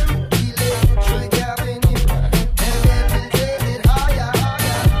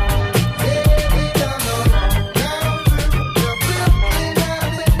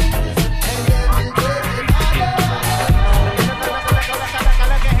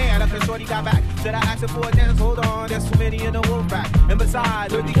 For a dance, hold on, there's too many in the wolf pack. And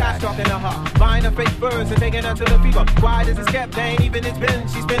besides, with the cats talking to her, buying her fake furs and taking her to the fever. Quiet as it's kept, they ain't even it's been.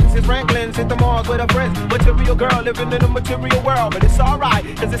 She spends his Franklin's, hit the malls with her friends. Material girl living in a material world, but it's alright,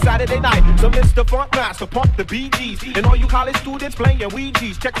 cause it's Saturday night. So Mr. Funk Master, pump the BGs. And all you college students playing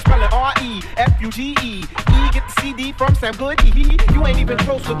Ouija's. Check the spelling R-E-F-U-G-E. Get the CD from Sam Goody. You ain't even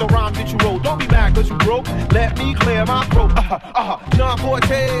close with the rhymes that you wrote. Don't be mad cause you broke. Let me clear my throat. John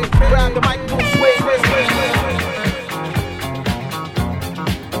Forte, grab the mic, go sway.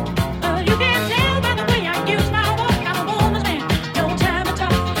 You can't tell by the way I use my walk. I'm a woman's man, no time to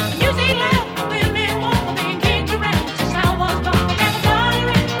talk. Music loud, women walk, men kick around since I was born. Got a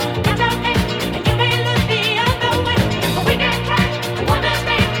tolerance, got your name, and you may look the other way. But we can try to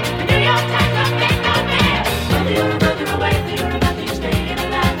understand the New York Times of make no man. Whether you're running away, you're about to staying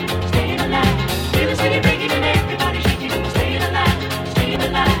alive, staying alive. Feel the city breaking and everybody shaking, staying alive, staying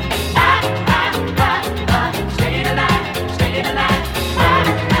alive. Staying alive, staying alive.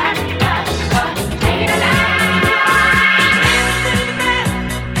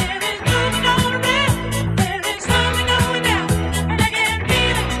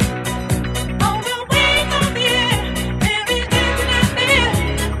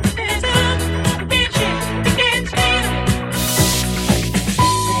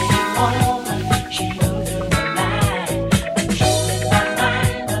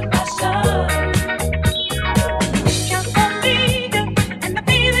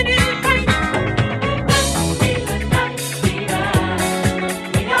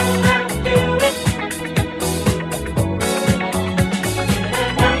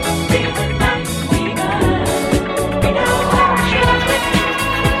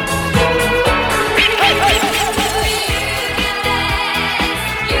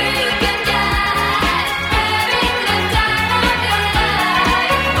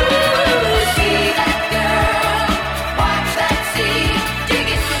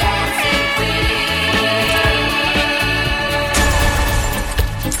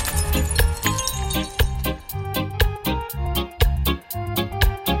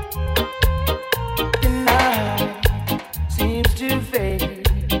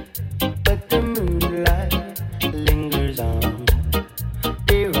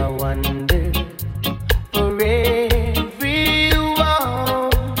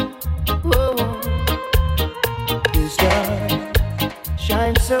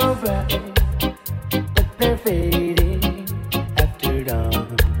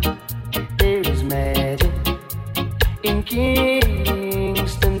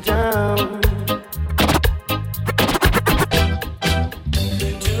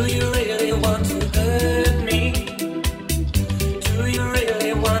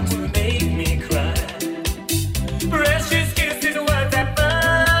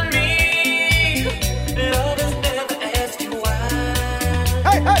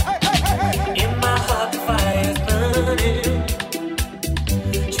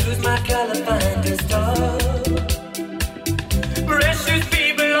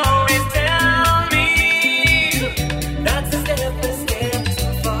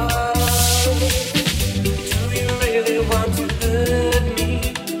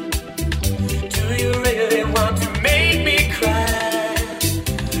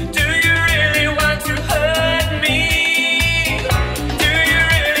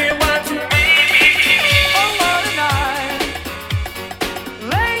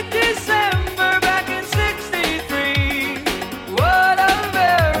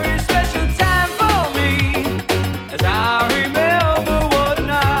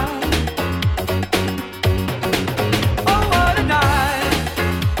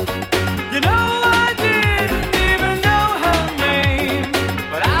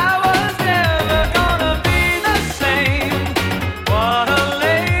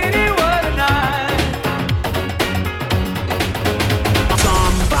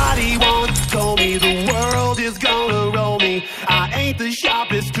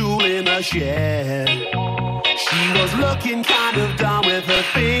 chair. She was looking kind of dumb with her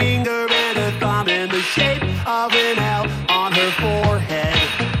finger and her thumb in the shape of an L on her forehead.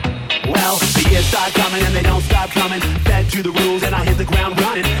 Well, the years start coming and they don't stop coming. Fed to the rules and I hit the ground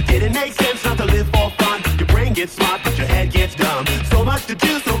running. Didn't make sense not to live for fun. Your brain gets smart but your head gets dumb. So much to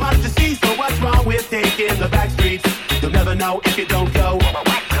do, so much to see. So what's wrong with taking the back streets? You'll never know if you don't go.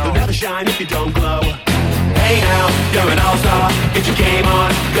 You'll never shine if you don't glow. Hey now, you're an all-star. Get your game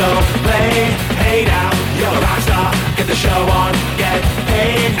on, go play. Hey now, you're a rock star. Get the show on, get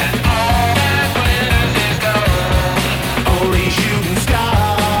paid. And all that glitters is gold. Only shooting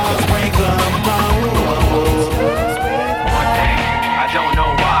stars break the mold. One thing, I don't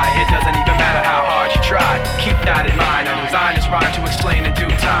know why. It doesn't even matter how hard you try. Keep that in mind. I designed this rhyme to explain in due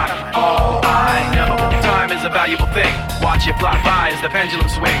time. All I know, time is a valuable thing. Watch it fly by as the pendulum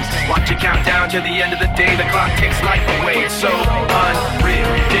swings. Watch it count down to the end of the day. The clock takes life away. It's so unreal.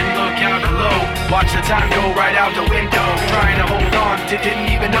 Didn't look out below. Watch the time go right out the window. Trying to hold on,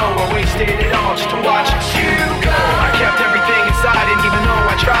 didn't even know I wasted it all just to watch you go. I kept everything inside, and even though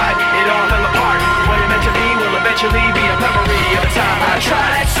I tried, it all fell apart. What it meant to me will eventually be a memory of the time I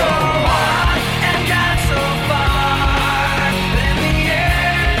tried so hard and got so far. In the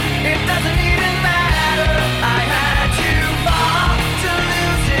end, it doesn't even matter. I had to fall to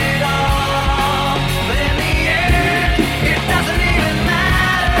lose it all. But in the end, it doesn't even matter.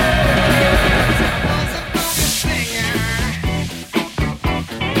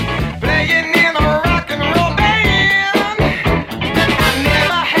 Playing in a rock and roll band, I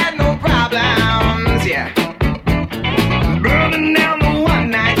never had no problems, yeah. Burning down the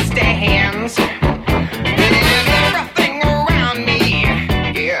one-night stands, and everything around me,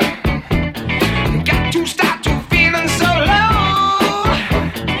 yeah. Got to start to feeling so low,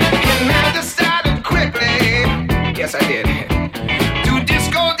 and I decided quickly, yes I did, to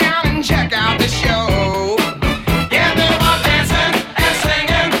just go down and check out the show. Yeah, they were dancing and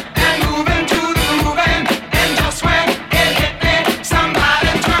singing and moving to the grooving, and just when it hit me,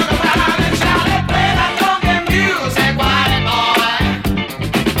 somebody turned around and shouted, "Play that funky music, white boy.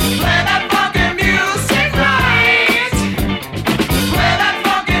 Play that funky music right. Play that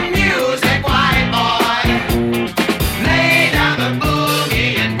funky music, white boy. Lay down the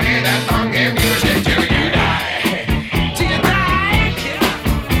boogie and play that funky music till you die. Till you die.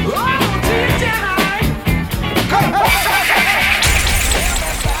 Oh, till you die." Come on.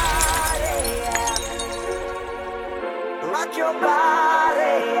 Rock your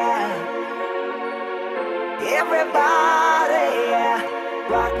body, yeah. Everybody, yeah.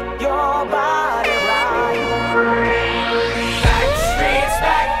 Rock your body right. Back streets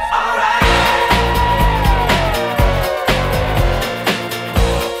back, alright.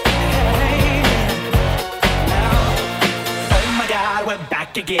 Oh my God, we're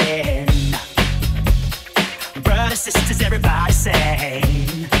back again. Brothers, sisters, everybody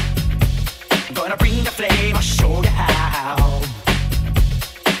sing. Gonna bring the flame, I'll show you how.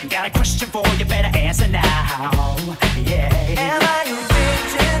 Got a question for you, better answer now. Yeah. Am I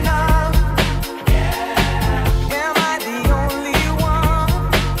original? Yeah. Am I the only one?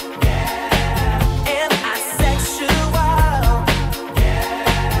 Yeah. Am I sexual?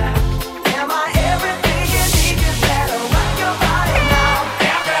 Yeah. Am I everything you need? You better rock your body now.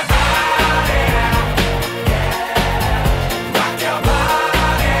 Everybody, yeah. Rock your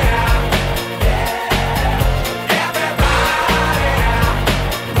body, yeah. Everybody,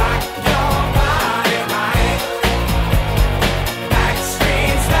 rock your body right. Back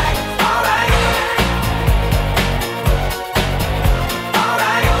streets back, alright.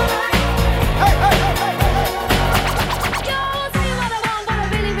 Alright. Hey, hey, hey, hey, hey. Yo, I'll tell you what I want, what I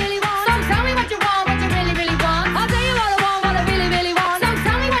really, really want. So tell me what you want, what you really, really want. I'll tell you what I want, what I really, really want. So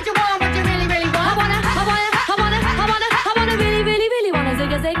tell me what you want, what you really, really want. I wanna really, really, really wanna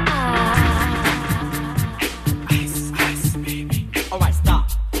zig a zig. Alright, stop,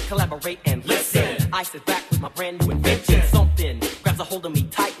 collaborate and listen. I sit back with my brand new invention. Something grabs a hold of me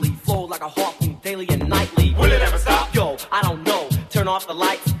tightly, flow like a harpoon daily and nightly. Will it ever stop? Yo, I don't know. Turn off the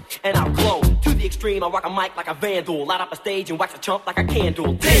lights and I'll glow. To the extreme, I rock a mic like a vandal. Light up a stage and wax a chump like a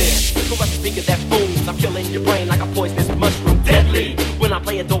candle. Dance, caress the speaker that booms. I'm killing your brain like a poisonous mushroom. Deadly, when I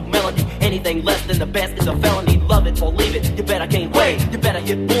play a dope melody. Anything less than the best is a felony. Love it or leave it, you better gain weight. You better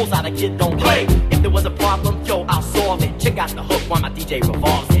hit bullseye, the kid don't play. If there was a problem, yo, I'll solve it. Check out the hook while my DJ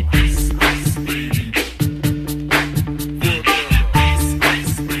revolves it.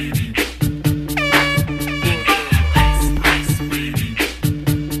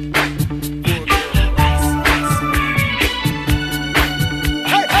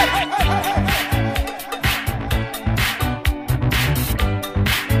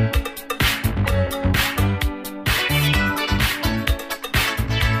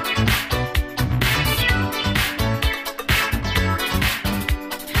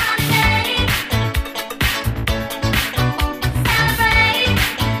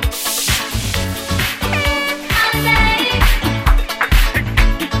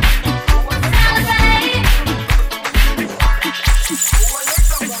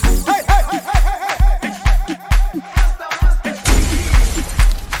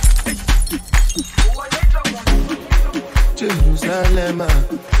 Jerusalem,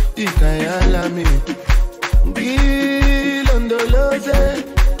 Ikayalami, Gilondoloze,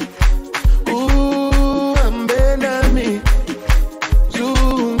 Ambenami,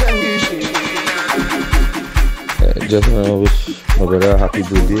 Zungangishi. Just want to wish my brother a happy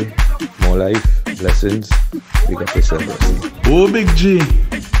birthday, more life, blessings, big up yourself, Rossi. Oh, Big G,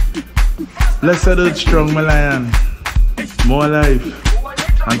 blessed and strong, my lion, more life,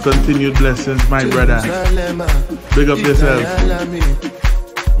 and continued blessings, my brother. Big up yourself.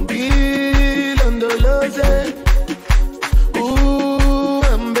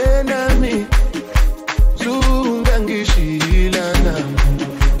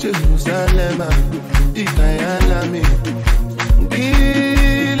 Jerusalem, Ikayalami,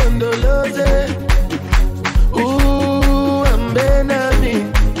 Gilondoloze, Ambenami,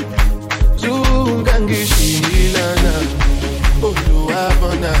 Zungangishilana,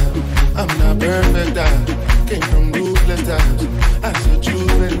 Oluwabona, I'm not perfect, I came from ruthless times, as a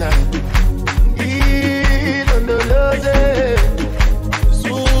juvenile, Gilondoloze,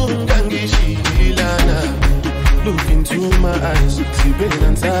 Zungangishilana. Look into my eyes, see pain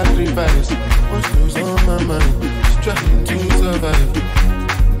and sacrifice. What's goes on my mind? Struggling to survive.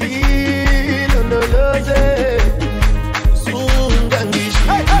 Ilondoloze,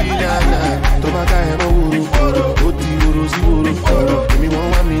 Zungangishilana. Tomaka emo uru, oti uru si uru. Give me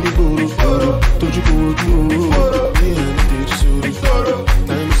one minute uru, toju uru. Me and the suru,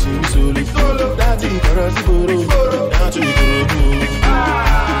 time sing solo. That's it, karasi uru, that's it uru.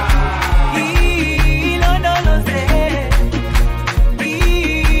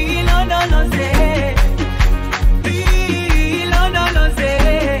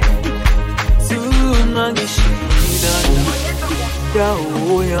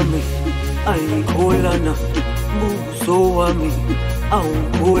 Yaoyami, aikolana, buzoami,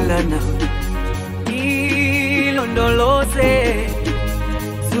 aukolana. Ilondoloze,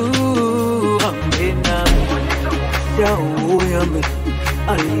 zuambenami. Yaoyami,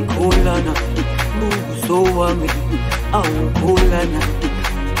 aikolana, buzoami, aukolana.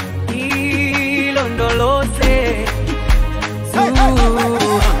 Ilondoloze,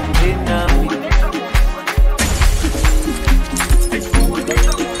 zuambenami.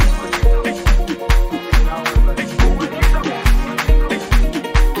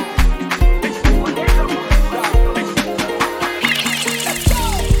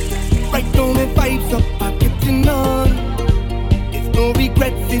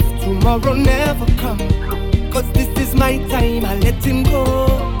 Tomorrow never come, cause this is my time, I let him go.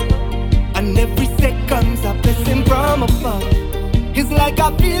 And every second's a blessing from above. It's like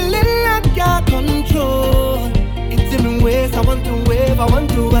a feeling I can't control. It's in ways I want to wave, I want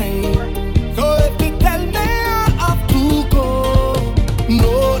to wave. So if you tell me I have to go,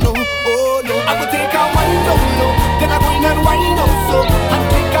 no, no, oh no, I will take a wind up low, then I go in and wind up so, and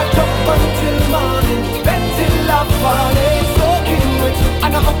take a jump until morning, then till I'm falling, soaking wet,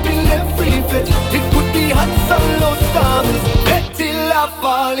 and I'm up in every fit. It could be hot, some low stars, bet till I'm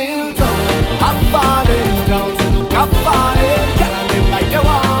falling down. I'm falling down, so look, I'm falling down. Can I live like you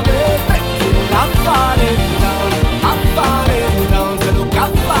want me? Bet till I'm falling down. I'm falling down, so look,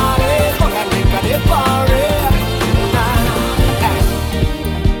 I'm falling. All I think I live for it.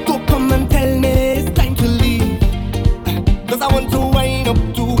 Don't come and tell me it's time to leave, cause I want to wind up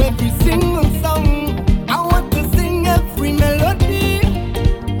to every single song. I want to sing every melody.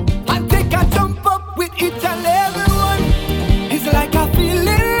 Each and every one, it's like a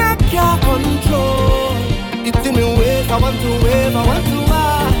feeling I can't control. It's in the ways I want to wave, I want to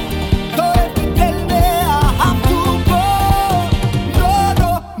ride. So if you tell me I have to go, no, no,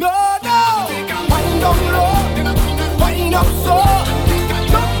 no, no. Wind up low, wind up so,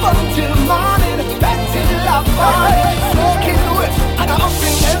 jump until morning, that's till I'm falling, soaking wet, and I'm up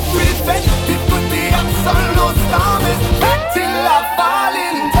in every bed.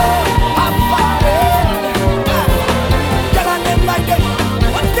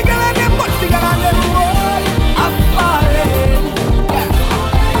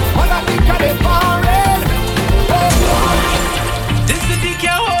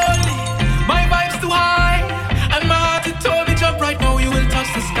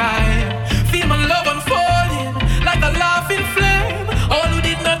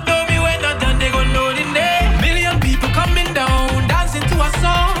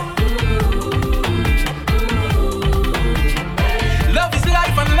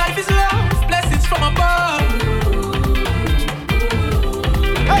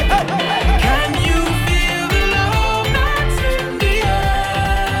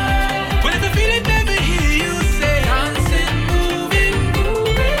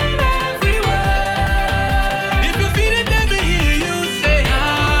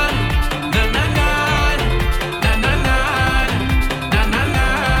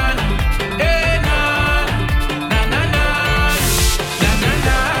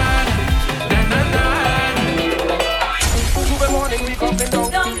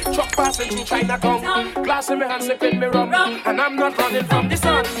 Truck passing through Chinatown. Glass in my hand, sipping me rum. And I'm not running from the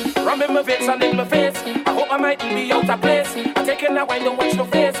sun. Rum in my veins and in my face. I hope I mightn't be out of place. I'm taking that wine, don't watch no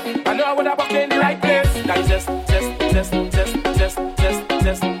face. I know I would have walked in the right place. Digest.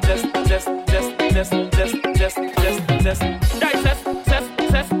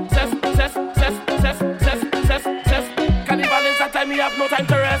 Cannibal is that time we have no time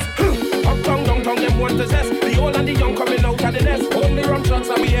to rest. Uptown, downtown, them want to zest. The old and the young coming out of the nest. Only rum shots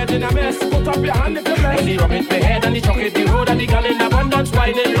and we head in a mess. Put up your hand if you're blessed. When the rum hit the head and the truck hit the road and the gun in abundance,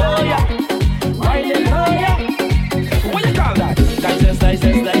 whining low, yeah. Whining low, yeah. What you call that? Digest.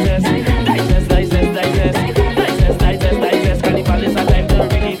 Cannibal is that time to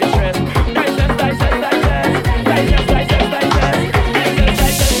relieve the stress.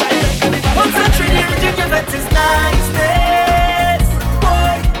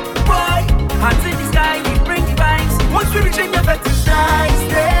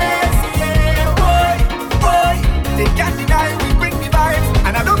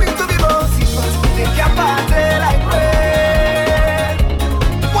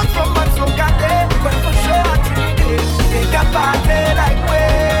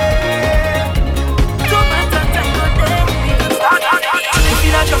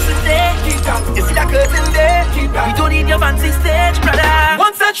 We don't need your fancy stage, brother.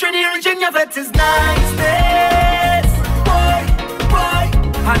 Once that Trinity region, your vet is niceness. Boy,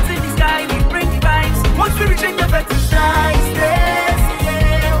 hands in the sky, we bring the vibes. Once we reach in your vet is niceness.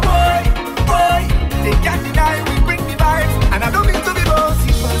 Yeah, boy, they can't deny we bring the vibes. And I don't mean to be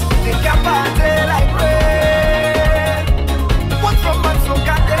bossy, but they can't party like rain. One from man so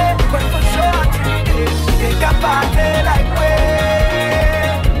got there, but for sure Trinity, they can't party like rain.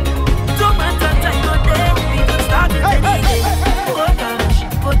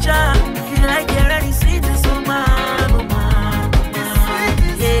 Feel like you're ready, sweet as oh man,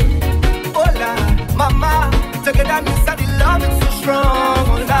 yeah. Hola, mama, together me say the love is so strong,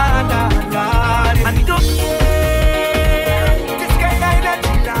 oh la. And you don't care, this kind of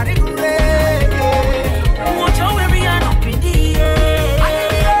energy, not in rain. Watch out where we are up in the air,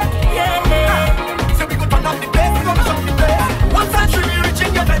 yeah. So we go turn up the place, we go shut the place. Once I truly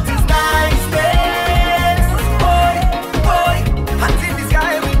reaching your bed is nice, boy, hands in the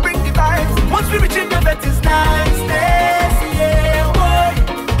sky. Once we reach in the vet is niceness, yeah, boy,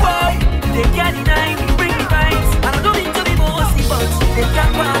 they can't deny we bring the vibes. And I don't mean to be bossy, but they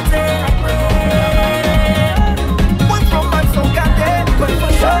can't party like we. One from man so got there, but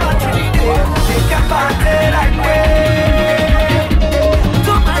for sure they can't party like we.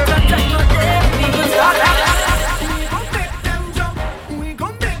 Don't matter time or day, we gon' start like that. We gon' make them jump, we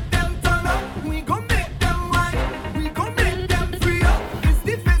gon' make them turn up, we gon' make them wine, we gon' make them free up. This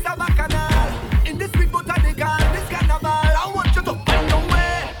defense of bacchanal. This carnival, I want you to find your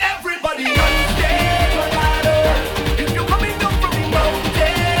way. Everybody on stage, oh God, if you're coming down from the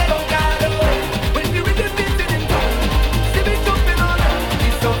mountain, oh God, when you read the beat in town, see me jumping on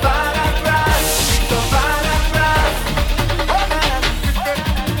it's so far across, it's so far across.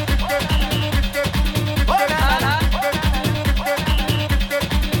 Oh na na,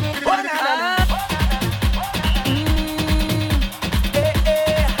 oh na na,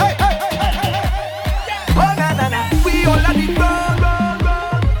 oh na na. We all at the ground,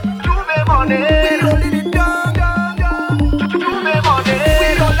 to me money. We all in it down, to me money. We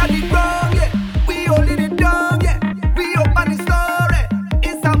all at the ground, yeah. We all in it down, yeah. We up on the story.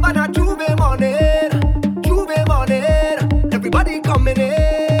 It's a banner to me money. Everybody coming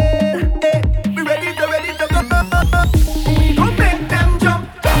in, hey. We ready to go. We gon' make them jump,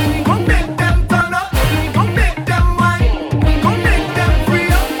 we gon' make them turn up, we gon' make them wine, we gon' make them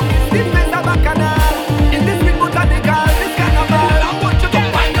free up. This place a bacchanal. This carnival, I want you to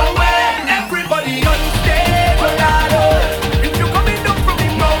find your way. Everybody on stage, oh God, if you're coming down from the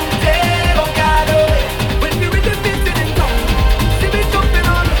mountain, oh God, when we read the beat in town, see me jumping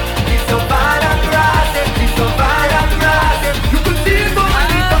on. It's so far across, it's so far across. You could see it on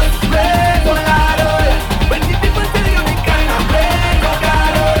the bus break, oh God, when the people tell you we can't break, oh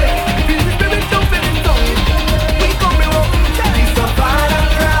God, feel the spirit jumping in town. We coming up, it's so far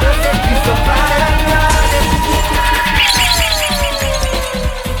across, it's so far across.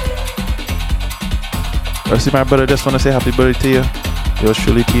 Rossi, my brother, just want to say happy birthday to you. Yours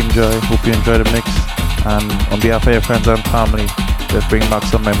truly, Team Joy. Hope you enjoy the mix. And on behalf of your friends and family, let's bring back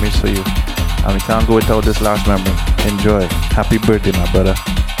some memories for you. And we can't go without this last memory. Enjoy. Happy birthday, my brother.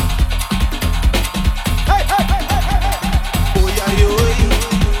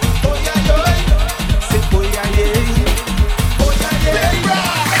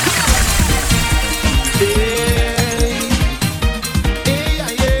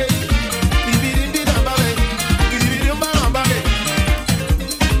 Yeah.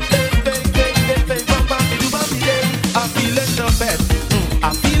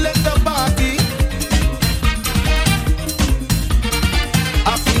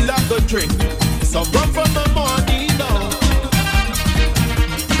 drink some rum from the morning now.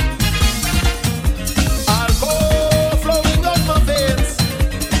 Alcohol flowing out my veins,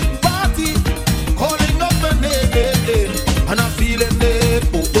 party calling up my name, and I'm feeling it.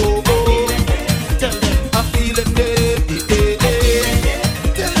 Oh oh oh, tell them I'm feeling it.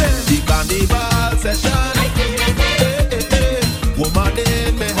 Tell them the carnival session. Woman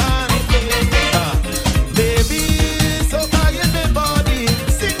in my hand, baby, so quiet my body.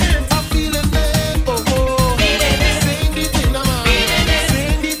 Sing it, I'm feeling it. Oh oh, sing the thing, man.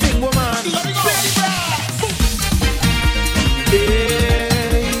 Sing the thing, woman.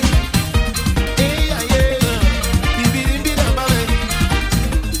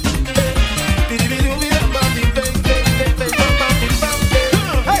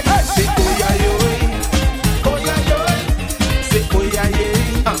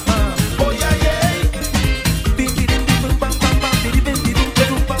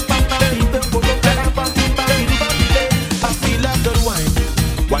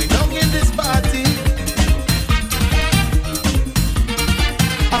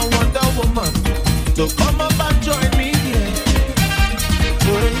 So come up and join me, yeah.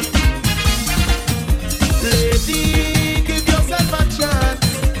 Lady, give yourself a chance.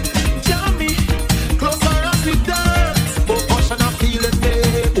 Jam me, closer as we dance. Oh, gosh, and I'm feeling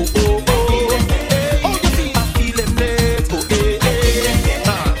it. Oh, oh, oh. Oh, you see, I'm feeling it. Oh, eh, eh.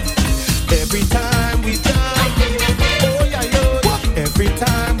 Every time we dance. Oh, yeah, yo. Every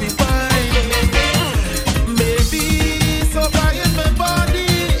time we wine. Maybe so quiet my body.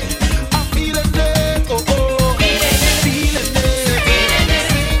 I'm feeling it. Oh, oh. Feeling it.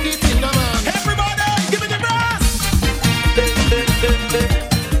 Sing it in the man. Everybody, give me the brass.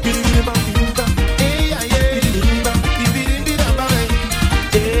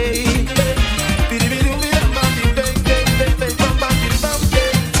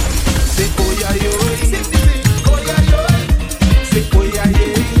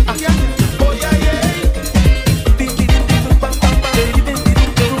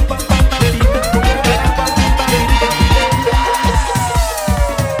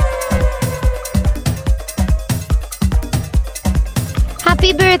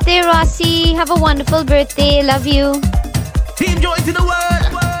 Happy birthday, Rossi. Have a wonderful birthday. Love you. Team joint in the world.